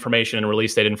pricing information and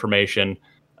release date information.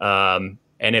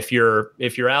 And if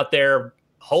you're out there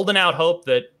holding out hope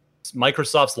that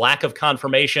Microsoft's lack of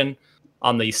confirmation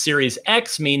on the Series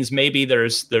X means maybe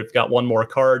they've got one more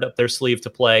card up their sleeve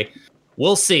to play,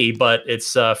 we'll see. But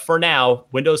it's for now,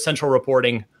 Windows Central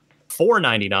reporting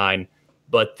 $499.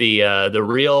 But the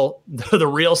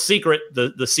real secret,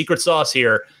 the secret sauce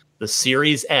here, the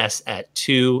Series S at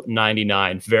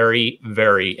 $299. Very,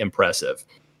 very impressive.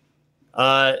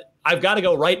 I've got to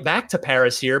go right back to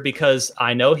Paris here because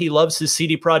I know he loves his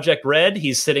CD Projekt Red.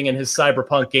 He's sitting in his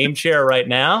Cyberpunk game chair right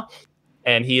now,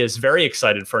 and he is very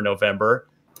excited for November.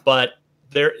 But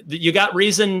you got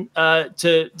reason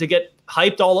to get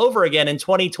hyped all over again in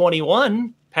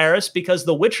 2021, Paris, because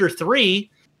The Witcher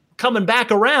 3 coming back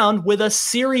around with a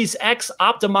Series X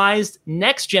optimized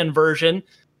next-gen version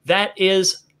that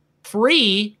is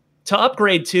free to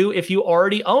upgrade to if you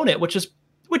already own it, which is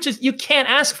you can't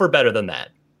ask for better than that.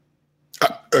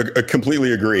 I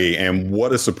completely agree. And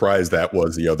what a surprise that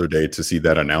was the other day to see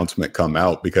that announcement come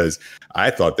out, because I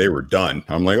thought they were done.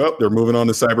 I'm like, oh, they're moving on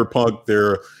to Cyberpunk.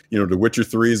 The Witcher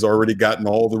 3 has already gotten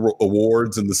all the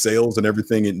awards and the sales and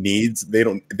everything it needs. They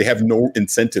have no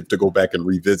incentive to go back and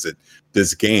revisit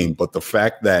this game. But the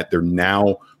fact that they're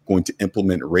now going to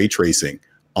implement ray tracing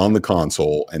on the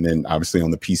console and then obviously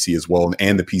on the PC as well,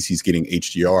 and the PC's getting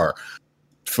HDR,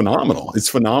 phenomenal. It's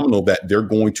phenomenal that they're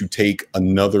going to take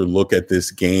another look at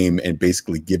this game and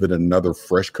basically give it another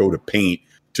fresh coat of paint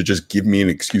to just give me an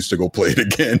excuse to go play it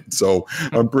again. So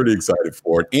I'm pretty excited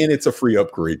for it. And it's a free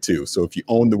upgrade too. So if you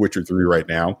own The Witcher 3 right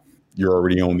now, you're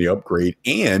already on the upgrade.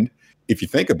 And if you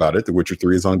think about it, The Witcher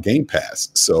 3 is on Game Pass.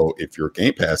 So if you're a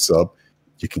Game Pass sub,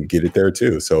 you can get it there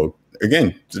too. So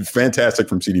again, fantastic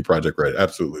from CD Projekt Red.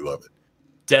 Absolutely love it.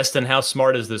 Destin, how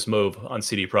smart is this move on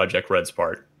CD Projekt Red's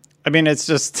part? I mean, it's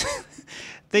just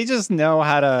they just know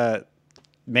how to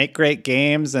make great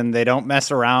games, and they don't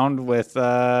mess around with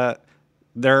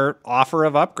their offer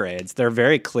of upgrades. They're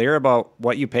very clear about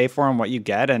what you pay for and what you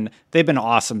get, and they've been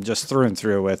awesome just through and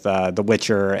through with The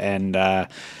Witcher, and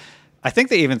I think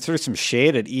they even threw some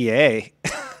shade at EA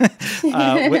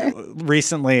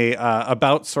recently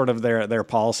about sort of their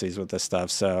policies with this stuff.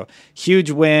 So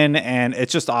huge win, and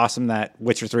it's just awesome that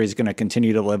Witcher 3 is going to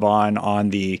continue to live on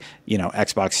the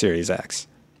Xbox Series X.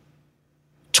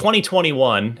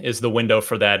 2021 is the window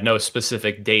for that. No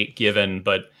specific date given,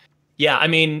 but yeah, I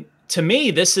mean, to me,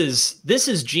 this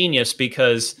is genius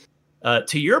because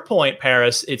to your point,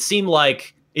 Paris,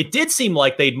 it did seem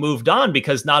like they'd moved on,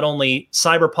 because not only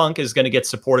Cyberpunk is going to get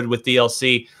supported with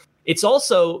DLC, it's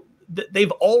also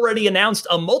they've already announced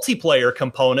a multiplayer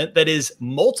component that is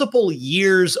multiple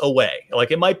years away. Like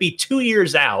it might be 2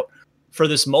 years out for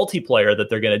this multiplayer that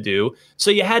they're going to do. So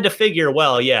you had to figure,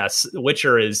 well, yes,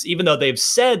 Witcher is, even though they've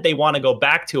said they want to go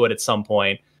back to it at some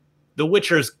point, The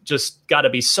Witcher's just got to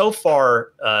be so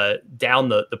far down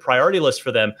the priority list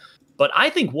for them. But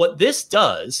I think what this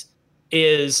does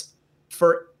is,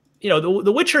 for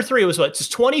The Witcher 3 was it's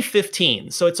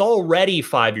 2015, so it's already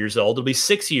 5 years old. It'll be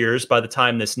 6 years by the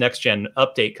time this next gen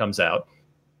update comes out.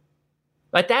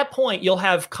 At that point, you'll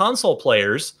have console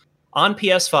players on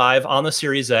PS5, on the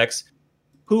Series X,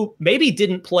 who maybe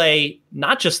didn't play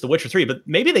not just The Witcher 3, but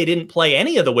maybe they didn't play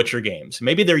any of the Witcher games.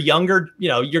 Maybe they're younger.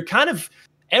 You're kind of,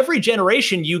 every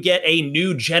generation you get a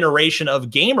new generation of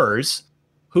gamers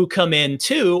who come in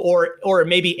too, or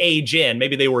maybe age in.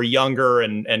 Maybe they were younger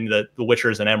and the Witcher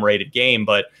is an M-rated game.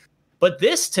 But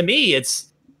this, to me,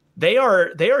 they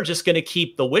are just going to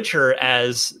keep The Witcher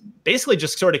as basically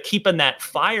just sort of keeping that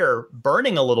fire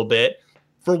burning a little bit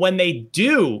for when they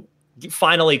do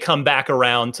finally come back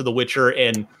around to The Witcher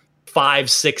in 5,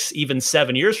 6, even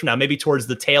 7 years from now, maybe towards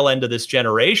the tail end of this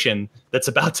generation that's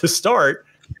about to start.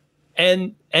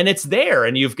 And it's there,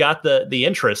 and you've got the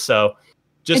interest. So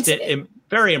just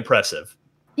very impressive.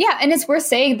 Yeah, and it's worth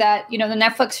saying that, the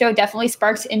Netflix show definitely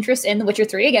sparks interest in The Witcher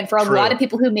 3 again for a lot of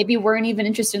people who maybe weren't even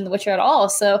interested in The Witcher at all.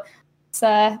 So it's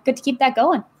good to keep that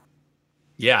going.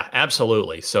 Yeah,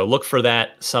 absolutely. So look for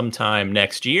that sometime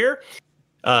next year.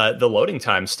 The loading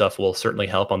time stuff will certainly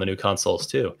help on the new consoles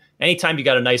too. Anytime you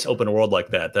got a nice open world like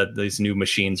that these new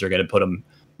machines are going to put them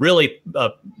really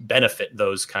benefit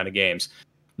those kind of games.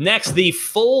 Next, the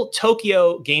full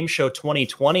Tokyo Game Show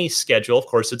 2020 schedule. Of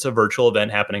course, it's a virtual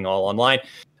event happening all online.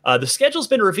 The schedule's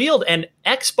been revealed, and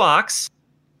Xbox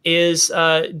is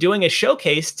doing a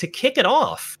showcase to kick it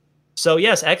off. So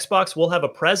yes, Xbox will have a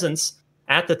presence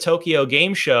at the Tokyo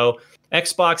Game Show.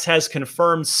 Xbox has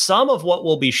confirmed some of what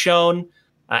will be shown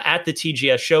at the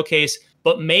TGS showcase,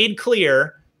 but made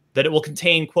clear that it will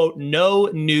contain, quote, no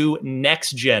new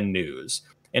next-gen news.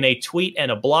 In a tweet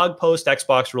and a blog post,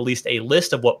 Xbox released a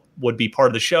list of what would be part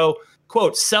of the show,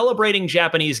 quote, celebrating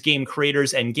Japanese game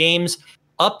creators and games,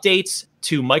 updates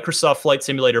to Microsoft Flight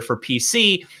Simulator for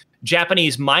PC,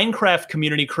 Japanese Minecraft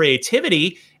community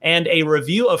creativity, and a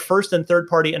review of first and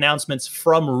third-party announcements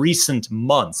from recent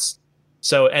months.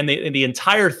 So, and the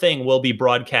entire thing will be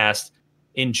broadcast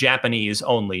in Japanese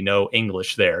only, no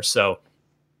English there. So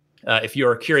if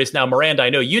you're curious now, Miranda, I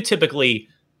know you typically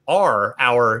are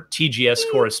our TGS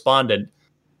correspondent.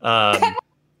 Are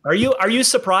you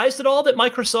surprised at all that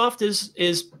Microsoft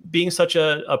is being such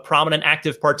a prominent,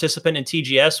 active participant in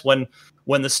TGS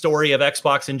when the story of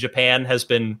Xbox in Japan has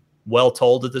been well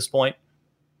told at this point?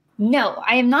 No,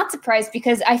 I am not surprised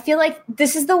because I feel like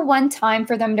this is the one time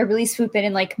for them to really swoop in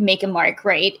and like make a mark,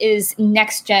 right? Is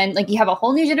next gen. Like you have a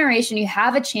whole new generation, you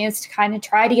have a chance to kind of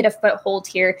try to get a foothold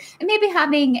here, and maybe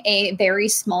having a very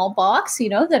small box,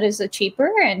 that is a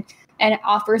cheaper and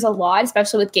offers a lot,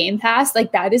 especially with Game Pass.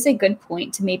 Like that is a good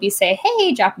point to maybe say,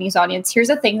 hey, Japanese audience, here's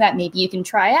a thing that maybe you can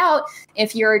try out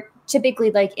if you're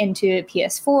typically like into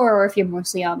PS4 or if you're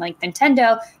mostly on like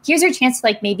Nintendo. Here's your chance to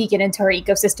like maybe get into our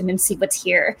ecosystem and see what's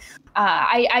here.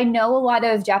 I know a lot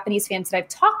of Japanese fans that I've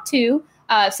talked to,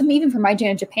 some even from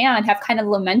IGN Japan, have kind of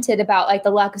lamented about like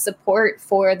the lack of support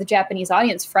for the Japanese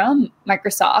audience from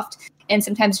Microsoft. And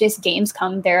sometimes just games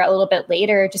come there a little bit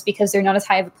later just because they're not as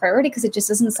high of a priority because it just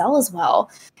doesn't sell as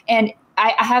well. And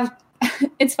I have,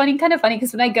 it's kind of funny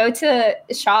because when I go to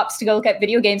shops to go look at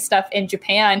video game stuff in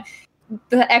Japan,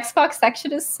 the Xbox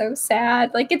section is so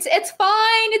sad. Like it's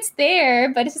fine, it's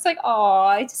there, but it's just like, oh,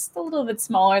 it's just a little bit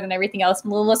smaller than everything else,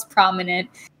 and a little less prominent.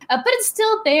 But it's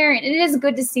still there, and it is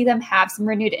good to see them have some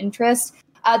renewed interest.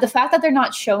 The fact that they're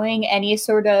not showing any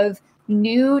sort of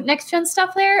new next-gen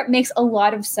stuff there makes a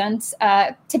lot of sense.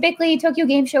 Typically, Tokyo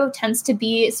Game Show tends to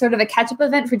be sort of a catch-up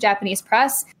event for Japanese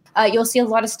press. You'll see a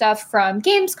lot of stuff from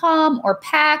Gamescom or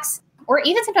PAX, or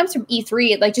even sometimes from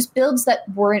E3, like just builds that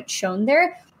weren't shown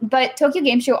there. But Tokyo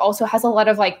Game Show also has a lot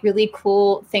of like really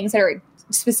cool things that are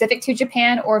specific to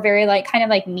Japan or very like kind of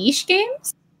like niche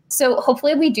games. So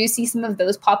hopefully we do see some of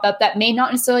those pop up that may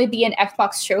not necessarily be an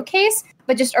Xbox showcase,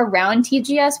 but just around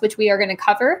TGS, which we are going to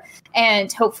cover.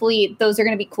 And hopefully those are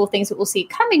going to be cool things that we'll see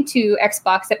coming to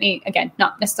Xbox that may, again,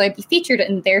 not necessarily be featured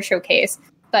in their showcase,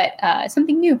 but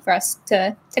something new for us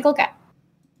to take a look at.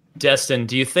 Destin,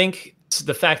 do you think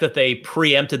the fact that they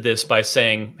preempted this by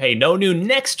saying, hey, no new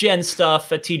next-gen stuff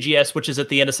at TGS, which is at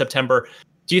the end of September,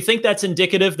 do you think that's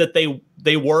indicative that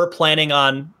they were planning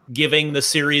on giving the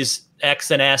Series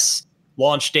X and S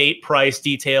launch date, price,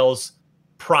 details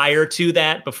prior to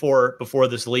that, before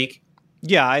this leak?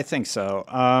 Yeah, I think so.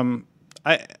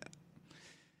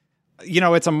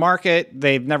 It's a market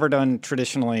they've never done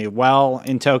traditionally well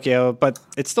in Tokyo, but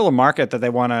it's still a market that they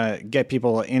want to get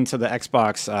people into the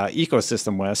Xbox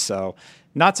ecosystem with. So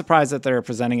not surprised that they're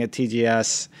presenting at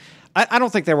TGS. I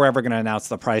don't think they were ever going to announce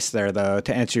the price there, though,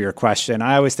 to answer your question.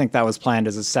 I always think that was planned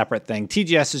as a separate thing.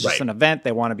 TGS is just an event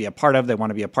they want to be a part of. They want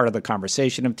to be a part of the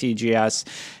conversation of TGS.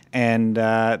 And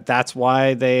that's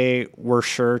why they were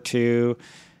sure to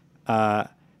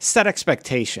set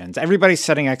expectations. Everybody's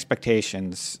setting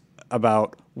expectations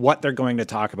about what they're going to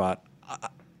talk about.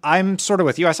 I'm sort of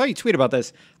with you. I saw you tweet about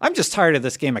this. I'm just tired of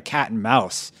this game of cat and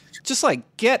mouse. Just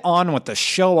like get on with the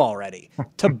show already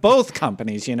to both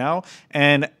companies,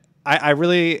 And I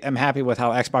really am happy with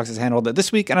how Xbox has handled it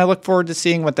this week, and I look forward to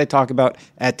seeing what they talk about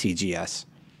at TGS.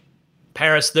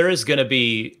 Paris, there is going to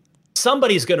be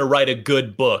somebody's going to write a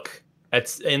good book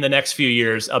in the next few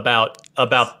years about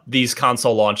these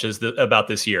console launches about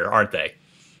this year, aren't they?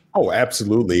 Oh,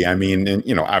 absolutely. I mean,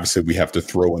 and obviously we have to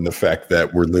throw in the fact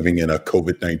that we're living in a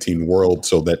COVID-19 world,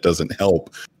 so that doesn't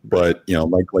help. But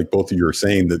like both of you are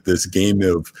saying, that this game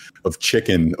of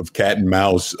chicken, of cat and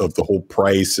mouse, of the whole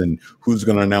price and who's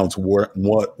going to announce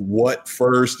what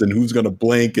first and who's going to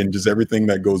blink and just everything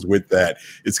that goes with that.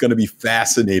 It's going to be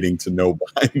fascinating to know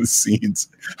behind the scenes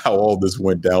how all this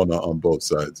went down on both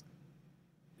sides.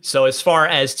 So as far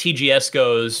as TGS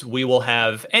goes, we will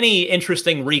have any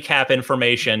interesting recap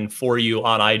information for you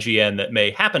on IGN that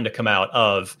may happen to come out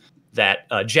of that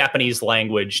Japanese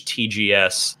language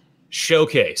TGS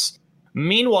showcase.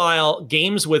 Meanwhile,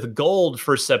 Games with Gold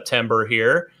for September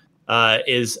here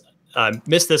is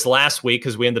missed this last week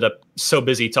because we ended up so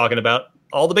busy talking about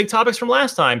all the big topics from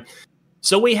last time.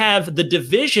 So we have The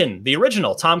Division, the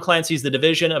original Tom Clancy's The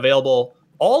Division, available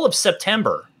all of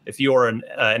September if you are an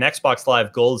Xbox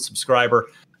Live Gold subscriber.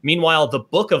 Meanwhile, The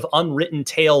Book of Unwritten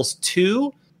Tales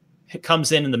 2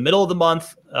 comes in the middle of the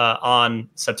month on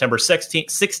September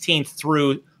 16th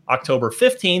through October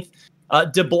 15th.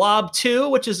 De Blob 2,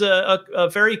 which is a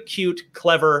very cute,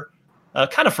 clever,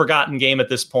 kind of forgotten game at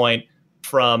this point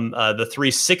from the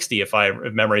 360, if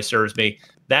memory serves me.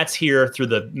 That's here through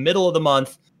the middle of the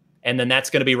month, and then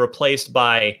that's going to be replaced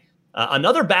by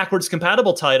another backwards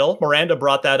compatible title. Miranda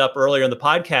brought that up earlier in the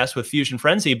podcast with Fusion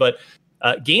Frenzy, but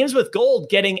Games with Gold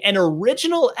getting an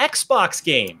original Xbox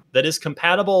game that is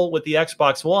compatible with the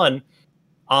Xbox One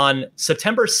on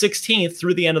September 16th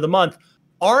through the end of the month.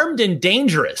 Armed and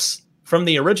Dangerous from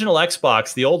the original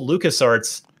Xbox, the old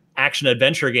LucasArts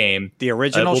action-adventure game. The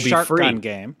original Shark free. Gun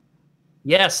game.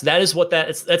 Yes, that is what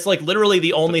that's like literally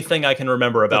the only thing I can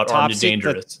remember about Armed and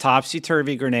Dangerous. The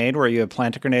topsy-turvy grenade where you would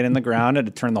plant a grenade in the ground and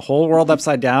it'd turn the whole world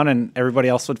upside down and everybody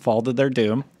else would fall to their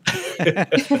doom.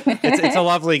 It's a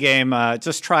lovely game.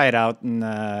 Just try it out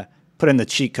and put in the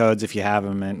cheat codes if you have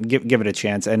them and give it a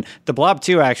chance. And The Blob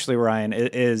 2, actually, Ryan,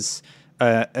 is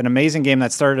an amazing game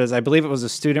that started as, I believe it was a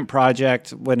student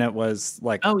project when it was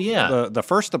like the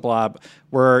first The Blob,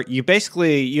 where you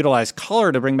basically utilize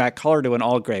color to bring back color to an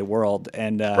all gray world.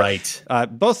 And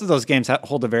both of those games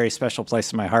hold a very special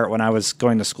place in my heart. When I was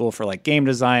going to school for like game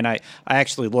design, I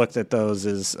actually looked at those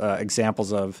as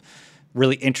examples of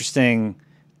really interesting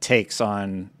takes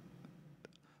on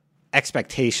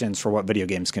expectations for what video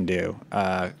games can do.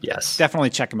 Yes. Definitely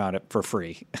check them out for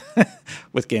free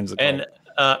with Games with Gold.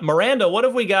 And Miranda, what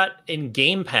have we got in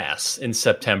Game Pass in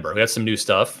September? We got some new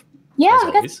stuff. Yeah,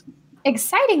 we got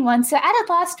exciting ones. So added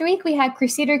last week, we had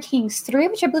Crusader Kings 3,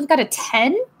 which I believe got a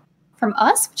 10 from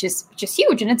us, which is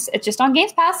huge, and it's just on Game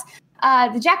Pass.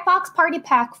 The Jackbox Party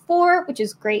Pack 4, which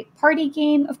is great party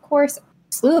game, of course.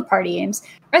 Slew of party games.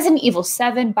 Resident Evil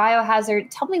 7, Biohazard,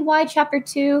 Tell Me Why Chapter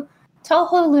 2,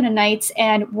 Toho Luna Nights,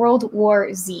 and World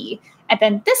War Z. And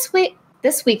then this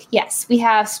week, yes, we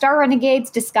have Star Renegades,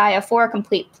 Disgaea 4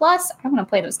 Complete Plus. I want to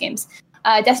play those games.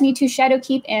 Destiny 2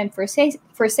 Shadowkeep and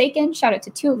Forsaken. Shout out to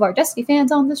two of our Destiny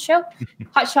fans on this show.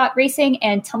 Hotshot Racing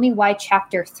and Tell Me Why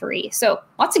Chapter 3. So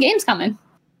lots of games coming.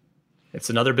 It's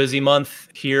another busy month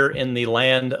here in the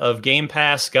land of Game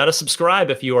Pass. Got to subscribe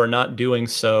if you are not doing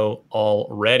so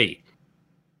already.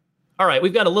 All right,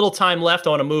 we've got a little time left. I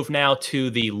want to move now to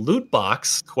the loot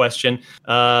box question.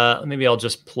 Maybe I'll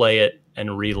just play it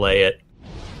and relay it.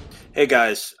 Hey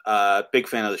guys, big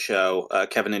fan of the show.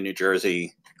 Kevin in New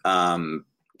Jersey,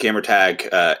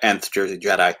 gamertag Nth Jersey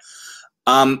Jedi.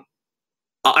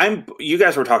 You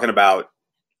guys were talking about,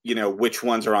 which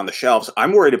ones are on the shelves.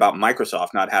 I'm worried about Microsoft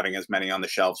not having as many on the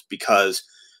shelves because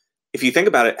if you think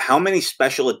about it, how many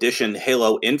special edition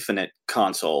Halo Infinite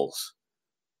consoles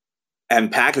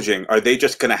and packaging are they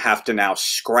just going to have to now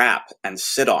scrap and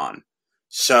sit on?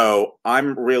 So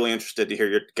I'm really interested to hear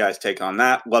your guys' take on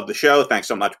that. Love the show. Thanks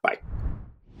so much. Bye.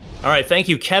 All right. Thank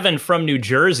you, Kevin from New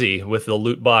Jersey, with the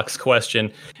loot box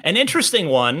question. An interesting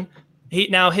one.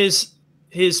 His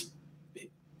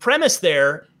premise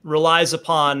there relies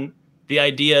upon the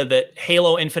idea that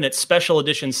Halo Infinite Special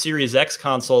Edition Series X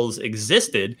consoles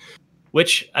existed,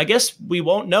 which I guess we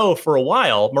won't know for a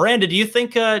while. Miranda, do you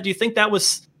think that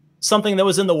was something that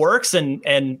was in the works?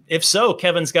 And if so,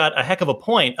 Kevin's got a heck of a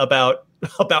point about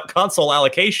console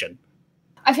allocation.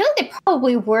 I feel like they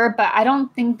probably were, but I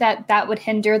don't think that would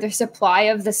hinder the supply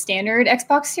of the standard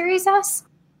Xbox Series S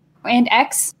and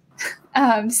X.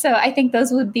 So I think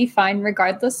those would be fine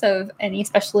regardless of any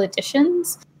special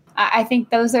editions. I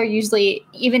think those are usually,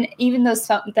 even those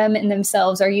them in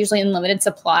themselves are usually in limited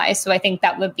supply. So I think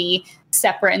that would be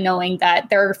separate, knowing that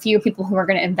there are few people who are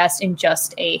going to invest in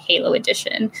just a Halo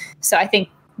edition. So I think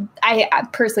I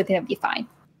personally think that'd be fine.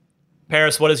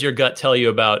 Paris, what does your gut tell you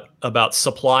about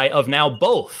supply of now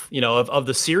both, of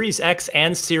the Series X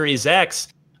and Series X?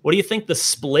 What do you think the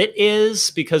split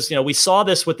is? Because, we saw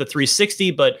this with the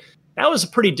 360, but that was a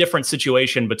pretty different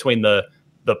situation between the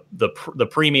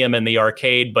premium and the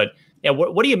arcade. But yeah,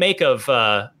 what do you make of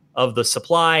the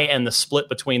supply and the split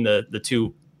between the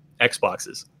two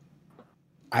Xboxes?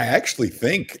 I actually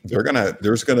think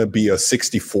there's gonna be a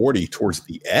 60-40 towards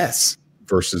the S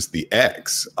versus the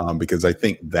X, because I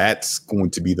think that's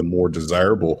going to be the more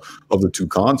desirable of the two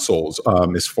consoles.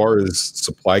 As far as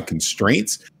supply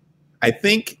constraints, I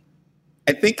think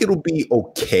it'll be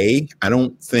okay. I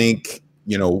don't think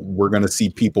we're going to see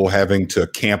people having to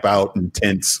camp out in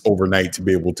tents overnight to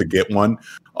be able to get one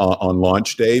on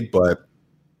launch day, but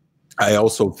I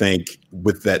also think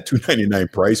with that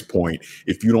 $299 price point,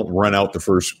 if you don't run out the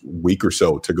first week or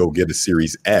so to go get a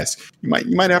Series S, you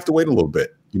might have to wait a little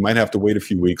bit. You might have to wait a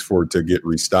few weeks for it to get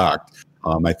restocked.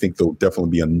 I think there'll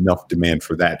definitely be enough demand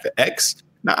for that. The X,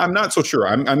 now, I'm not so sure.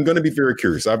 I'm going to be very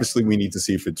curious. Obviously, we need to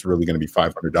see if it's really going to be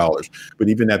 $500. But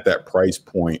even at that price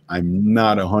point, I'm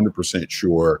not 100%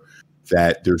 sure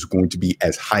that there's going to be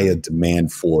as high a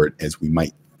demand for it as we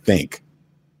might think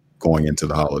going into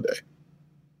the holiday.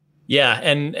 Yeah,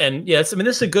 and yes, I mean,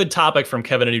 this is a good topic from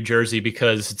Kevin in New Jersey,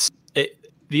 because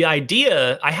the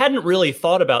idea, I hadn't really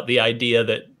thought about the idea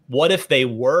that what if they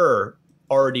were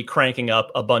already cranking up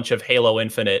a bunch of Halo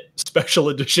Infinite special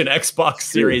edition Xbox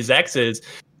Series X's?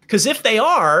 Because if they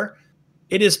are,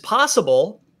 it is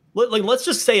possible. Let's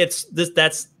just say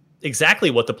that's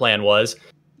exactly what the plan was.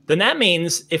 Then that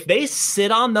means if they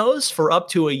sit on those for up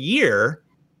to a year,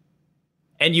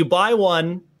 and you buy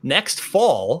one next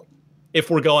fall, if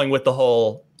we're going with the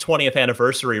whole 20th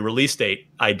anniversary release date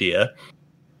idea,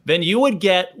 then you would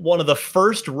get one of the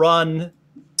first run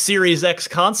Series X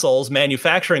consoles,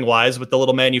 manufacturing wise, with the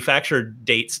little manufacturer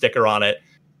date sticker on it.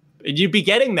 You'd be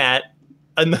getting that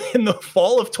in the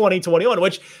fall of 2021,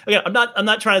 which, again, I'm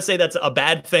not trying to say that's a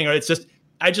bad thing, or it's just,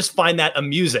 I just find that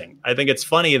amusing. I think it's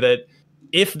funny that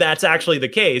if that's actually the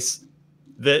case,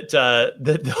 that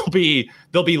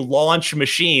there'll be launch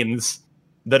machines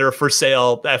that are for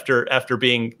sale after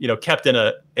being kept in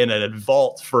a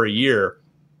vault for a year.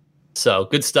 So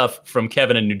good stuff from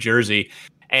Kevin in New Jersey.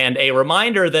 And a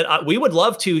reminder that we would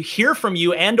love to hear from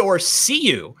you and or see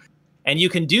you. And you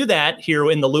can do that here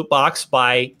in the Loot Box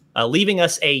by leaving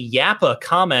us a Yappa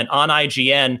comment on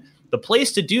IGN. The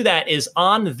place to do that is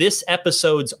on this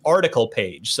episode's article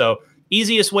page. So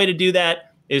easiest way to do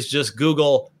that is just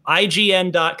Google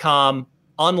IGN.com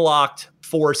unlocked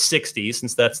 460,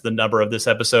 since that's the number of this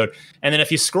episode. And then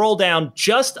if you scroll down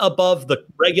just above the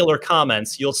regular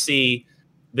comments, you'll see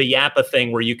the Yappa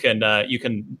thing where you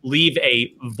can leave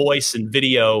a voice and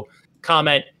video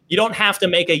comment. You don't have to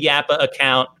make a Yappa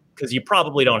account, because you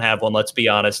probably don't have one, let's be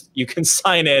honest. You can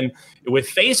sign in with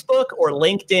Facebook or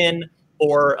LinkedIn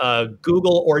or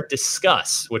Google or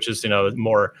Discuss, which is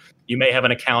more, you may have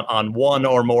an account on one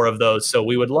or more of those. So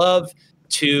we would love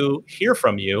to hear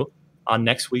from you on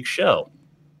next week's show.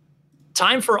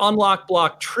 Time for Unlock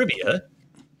Block Trivia.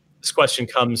 This question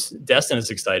comes, Destin is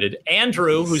excited.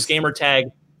 Andrew, whose gamer tag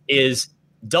is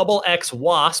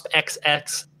XXWasp,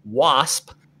 XX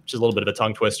Wasp, which is a little bit of a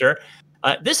tongue twister.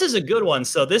 This is a good one.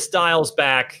 So this dials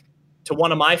back to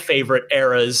one of my favorite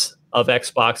eras of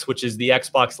Xbox, which is the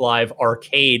Xbox Live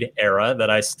Arcade era that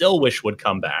I still wish would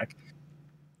come back.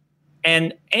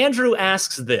 And Andrew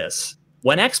asks this: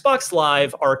 when Xbox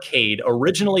Live Arcade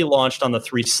originally launched on the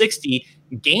 360,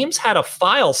 games had a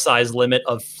file size limit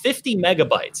of 50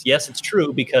 megabytes. Yes, it's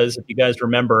true, because if you guys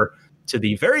remember to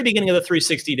the very beginning of the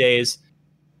 360 days,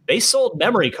 they sold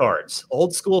memory cards,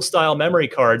 old school style memory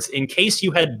cards, in case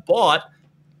you had bought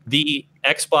the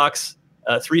Xbox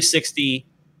 360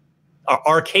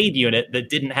 arcade unit that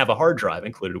didn't have a hard drive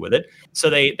included with it. So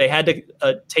they had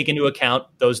to take into account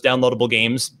those downloadable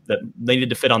games that they needed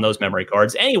to fit on those memory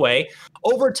cards. Anyway,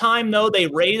 over time, though, they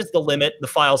raised the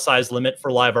file size limit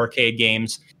for Live Arcade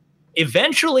games,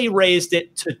 eventually raised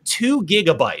it to 2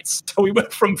 gigabytes. So we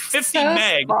went from 50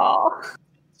 meg to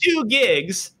 2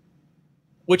 gigs,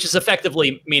 which is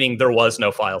effectively meaning there was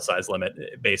no file size limit,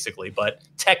 basically. But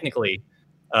technically,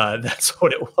 that's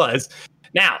what it was.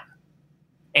 Now,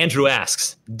 Andrew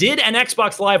asks, did an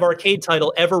Xbox Live Arcade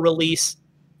title ever release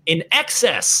in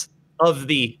excess of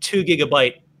the 2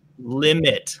 gigabyte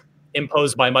limit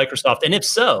imposed by Microsoft? And if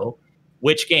so,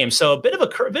 which game? So a bit of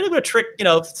a trick, you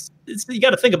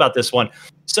got to think about this one.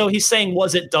 So he's saying,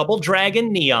 was it Double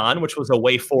Dragon Neon, which was a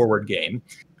Way Forward game?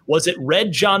 Was it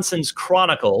Red Johnson's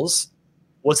Chronicles?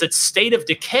 Was it State of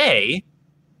Decay?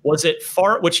 Was it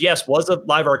which, yes, was a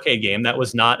Live Arcade game. That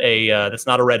was not that's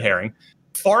not a red herring.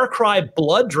 Far Cry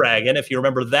Blood Dragon, if you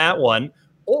remember that one.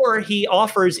 Or he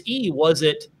offers was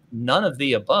it none of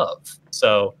the above?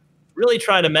 So really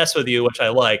trying to mess with you, which I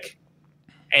like.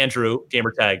 Andrew,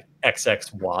 gamertag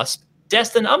XXWasp.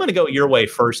 Destin, I'm going to go your way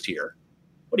first here.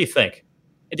 What do you think?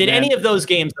 Did any of those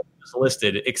games that was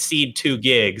listed exceed 2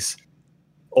 gigs,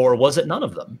 or was it none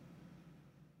of them?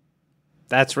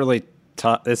 That's really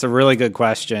tough. It's a really good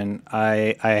question.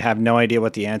 I have no idea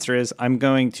what the answer is. I'm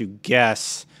going to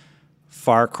guess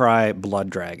Far Cry Blood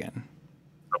Dragon.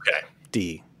 Okay.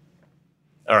 D.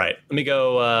 All right. Let me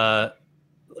go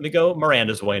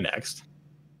Miranda's way next.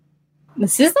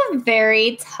 This is a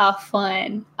very tough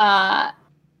one. I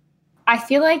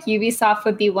feel like Ubisoft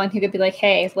would be one who could be like,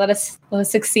 "Hey, let's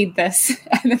exceed this,"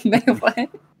 and then they would.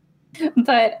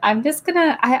 But I'm just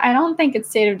gonna. I don't think it's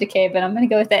State of Decay, but I'm gonna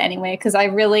go with it anyway because I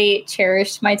really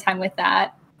cherished my time with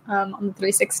that on the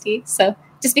 360. So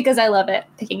just because I love it,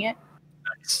 picking it.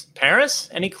 Nice. Paris,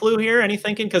 any clue here? Any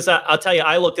thinking? Because I'll tell you,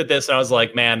 I looked at this and I was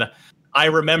like, man, I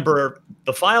remember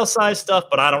the file size stuff,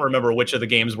 but I don't remember which of the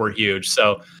games were huge.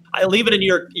 So I leave it in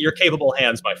your capable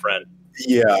hands, my friend.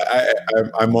 Yeah,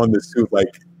 I'm on this too. Like,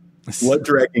 Blood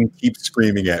Dragon keeps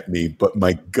screaming at me, but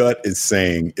my gut is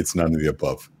saying it's none of the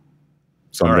above.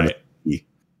 So all I'm right.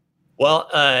 Well,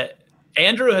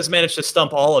 Andrew has managed to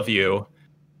stump all of you.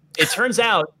 It turns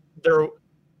out there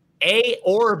A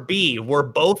or B were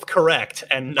both correct,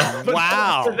 and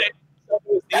wow.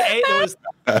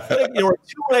 There were 2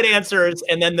 right answers,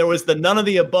 and then there was the none of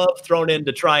the above thrown in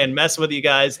to try and mess with you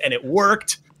guys, and it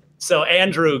worked. So,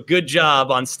 Andrew, good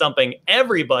job on stumping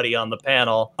everybody on the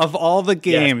panel. Of all the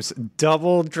games,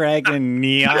 Double Dragon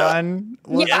Neon.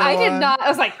 Yeah, I did not. I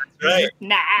was like,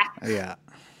 nah. Yeah.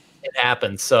 It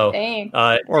happens. So,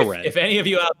 if any of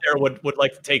you out there would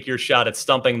like to take your shot at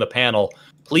stumping the panel,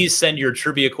 please send your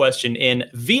trivia question in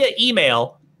via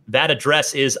email. That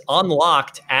address is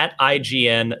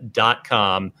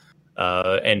unlocked@ign.com.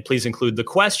 And please include the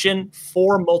question,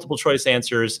 4 multiple choice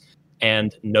answers,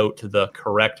 and note the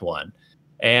correct one.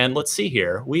 And let's see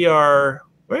here. We're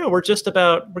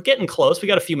getting close. We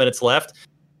got a few minutes left.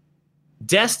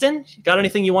 Destin, got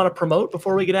anything you want to promote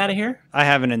before we get out of here? I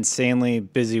have an insanely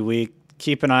busy week.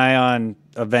 Keep an eye on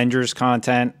Avengers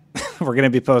content. We're going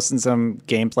to be posting some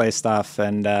gameplay stuff.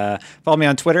 And follow me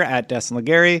on Twitter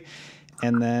 @DestinLegarie.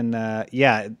 And then,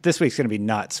 this week's going to be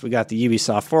nuts. We got the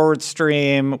Ubisoft Forward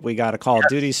stream. We got a Call of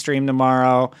Duty stream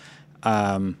tomorrow.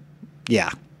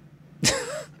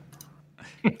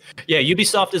 Yeah,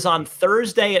 Ubisoft is on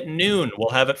Thursday at noon. We'll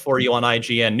have it for you on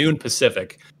IGN, noon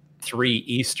Pacific, 3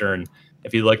 Eastern,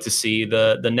 if you'd like to see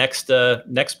the next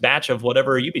batch of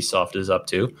whatever Ubisoft is up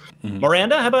to. Mm-hmm.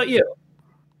 Miranda, how about you?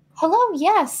 Hello,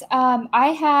 yes.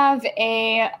 I have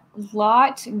a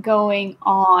lot going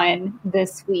on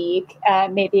this week.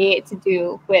 Maybe to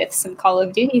do with some Call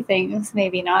of Duty things,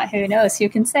 maybe not. Who knows? Who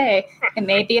can say? It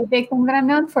may be a big thing that I'm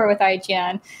known for with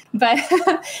IGN. But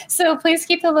so please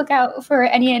keep a lookout for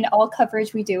any and all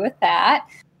coverage we do with that.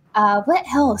 What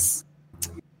else?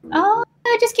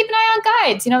 Just keep an eye on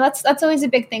guides. That's always a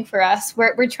big thing for us.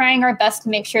 We're trying our best to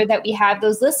make sure that we have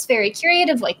those lists very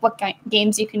curated, like what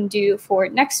games you can do for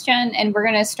next gen, and we're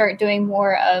going to start doing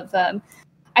more of.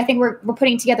 I think we're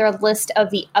putting together a list of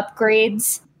the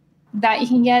upgrades that you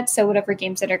can get. So whatever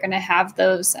games that are going to have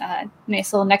those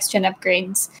nice little next gen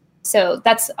upgrades. So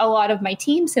that's a lot of my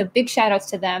team. So big shout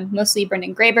outs to them, mostly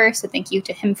Brendan Graber. So thank you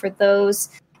to him for those.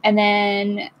 And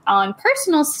then on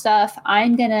personal stuff,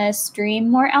 I'm going to stream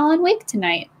more Alan Wake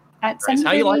tonight at 7:30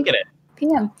 How you liking it?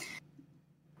 p.m.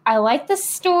 I like the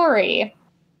story,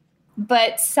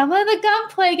 but some of the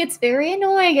gunplay gets very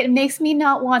annoying. It makes me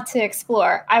not want to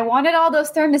explore. I wanted all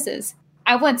those thermoses.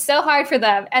 I went so hard for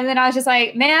them. And then I was just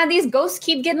like, man, these ghosts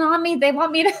keep getting on me. They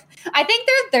want me to... I think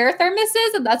they're their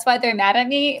thermoses, and that's why they're mad at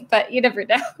me. But you never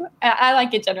know. I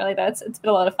like it generally, though. It's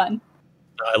been a lot of fun.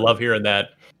 I love hearing that.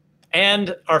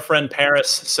 And our friend Paris,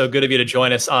 so good of you to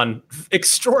join us on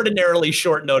extraordinarily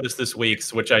short notice this week,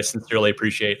 which I sincerely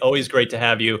appreciate. Always great to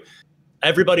have you.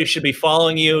 Everybody should be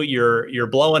following you. You're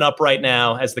blowing up right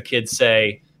now, as the kids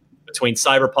say, between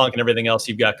Cyberpunk and everything else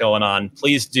you've got going on.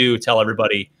 Please do tell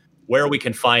everybody where we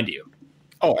can find you.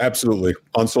 Oh, absolutely.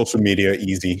 On social media,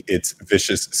 easy. It's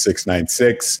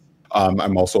Vicious696.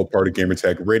 I'm also a part of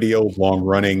Gamertag Radio,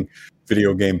 long-running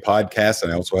video game podcast,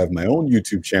 and I also have my own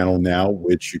YouTube channel now,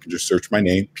 which you can just search my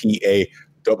name, PARRIS,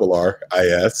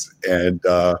 and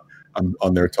I'm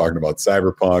on there talking about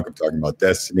Cyberpunk. I'm talking about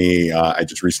Destiny. I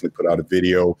just recently put out a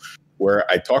video where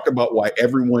I talk about why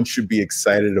everyone should be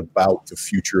excited about the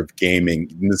future of gaming.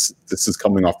 And this is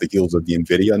coming off the heels of the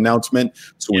NVIDIA announcement.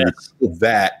 So when you couple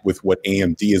that with what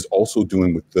AMD is also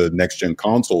doing with the next-gen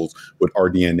consoles with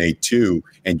RDNA 2,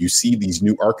 and you see these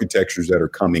new architectures that are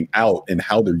coming out and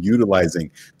how they're utilizing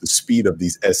the speed of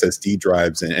these SSD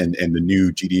drives and the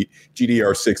new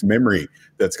GDDR6 memory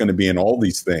that's going to be in all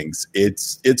these things,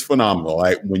 it's phenomenal.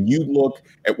 When you look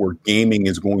at where gaming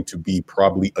is going to be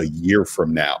probably a year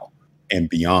from now and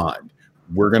beyond,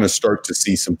 we're going to start to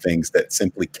see some things that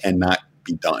simply cannot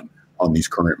be done on these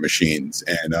current machines.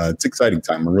 And it's an exciting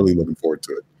time. I'm really looking forward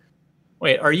to it.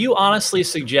 Wait, are you honestly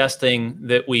suggesting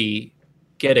that we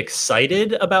get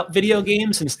excited about video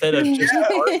games instead of just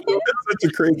that's such a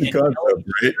crazy concept,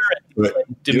 right? But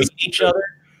meet each other?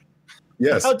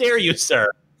 Yes. How dare you, sir?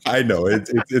 I know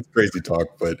it's crazy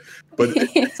talk, but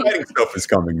exciting stuff is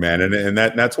coming, man, and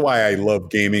that's why I love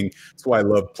gaming. That's why I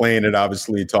love playing it.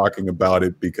 Obviously, talking about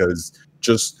it, because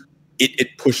just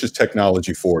it pushes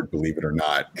technology forward, believe it or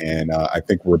not. And I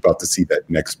think we're about to see that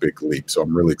next big leap. So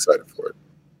I'm really excited for it.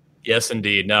 Yes,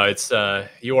 indeed. No, it's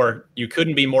you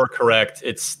couldn't be more correct.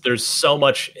 There's so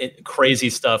much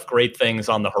crazy stuff, great things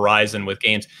on the horizon with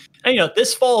games, and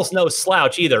this fall's no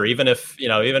slouch either. Even if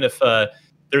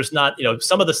there's not,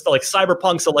 some of the stuff like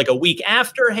Cyberpunk's like a week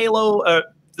after Halo,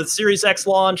 the Series X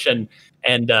launch, and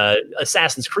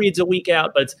Assassin's Creed's a week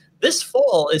out. But this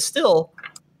fall is still,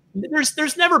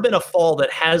 there's never been a fall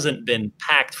that hasn't been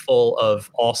packed full of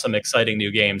awesome, exciting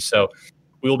new games. So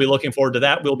we will be looking forward to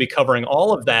that. We'll be covering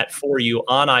all of that for you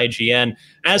on IGN.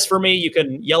 As for me, you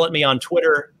can yell at me on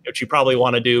Twitter, which you probably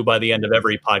want to do by the end of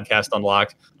every podcast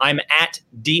Unlocked. I'm at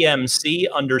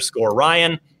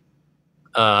DMC_Ryan.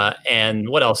 And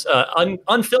what else?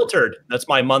 Unfiltered. That's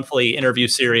my monthly interview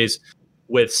series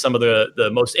with some of the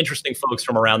most interesting folks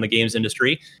from around the games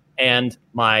industry. And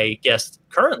my guest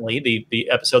currently, the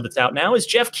episode that's out now, is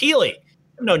Jeff Keighley.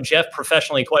 I've known Jeff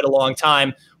professionally quite a long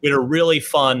time. We had a really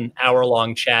fun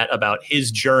hour-long chat about his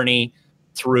journey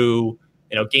through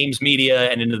games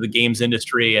media and into the games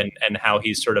industry, and how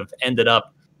he's sort of ended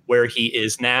up where he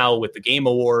is now with the Game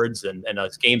Awards and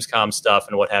his Gamescom stuff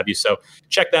and what have you. So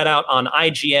check that out on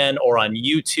IGN or on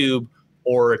YouTube,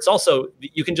 or it's also,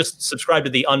 you can just subscribe to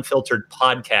the Unfiltered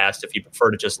podcast if you prefer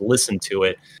to just listen to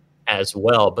it as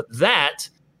well. But that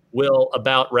will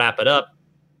about wrap it up.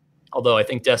 Although I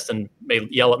think Destin may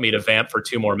yell at me to vamp for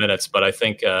 2 more minutes, but I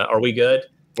think, are we good?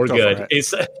 We're good.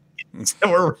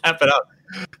 We're wrapping up.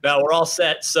 Now we're all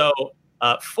set. So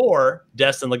for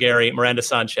Destin Legary, Miranda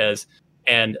Sanchez,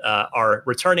 and our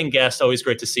returning guest, always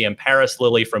great to see him, Paris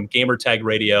Lilly from Gamertag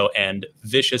Radio and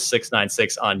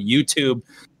Vicious696 on YouTube.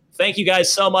 Thank you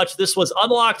guys so much. This was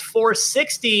Unlocked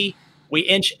 460. We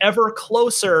inch ever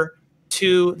closer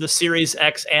to the Series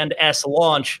X and S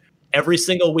launch every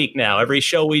single week now. Every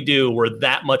show we do, we're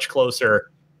that much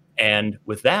closer. And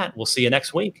with that, we'll see you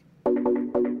next week.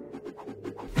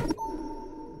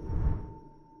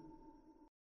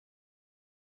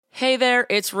 Hey there,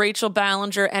 it's Rachel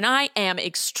Ballinger, and I am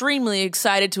extremely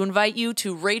excited to invite you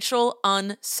to Rachel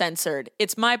Uncensored.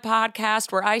 It's my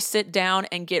podcast where I sit down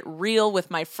and get real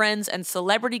with my friends and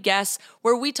celebrity guests,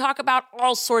 where we talk about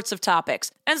all sorts of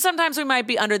topics. And sometimes we might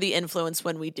be under the influence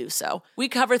when we do so. We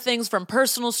cover things from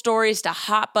personal stories to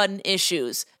hot button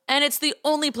issues. And it's the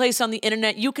only place on the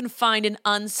internet you can find an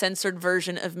uncensored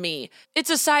version of me. It's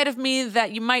a side of me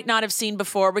that you might not have seen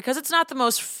before because it's not the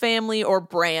most family or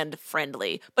brand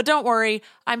friendly. But don't worry,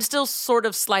 I'm still sort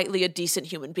of slightly a decent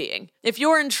human being. If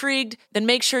you're intrigued, then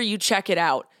make sure you check it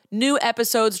out. New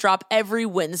episodes drop every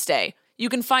Wednesday. You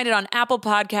can find it on Apple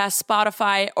Podcasts,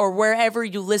 Spotify, or wherever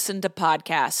you listen to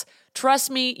podcasts.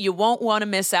 Trust me, you won't want to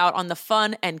miss out on the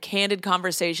fun and candid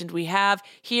conversations we have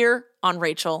here on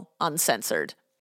Rachel Uncensored.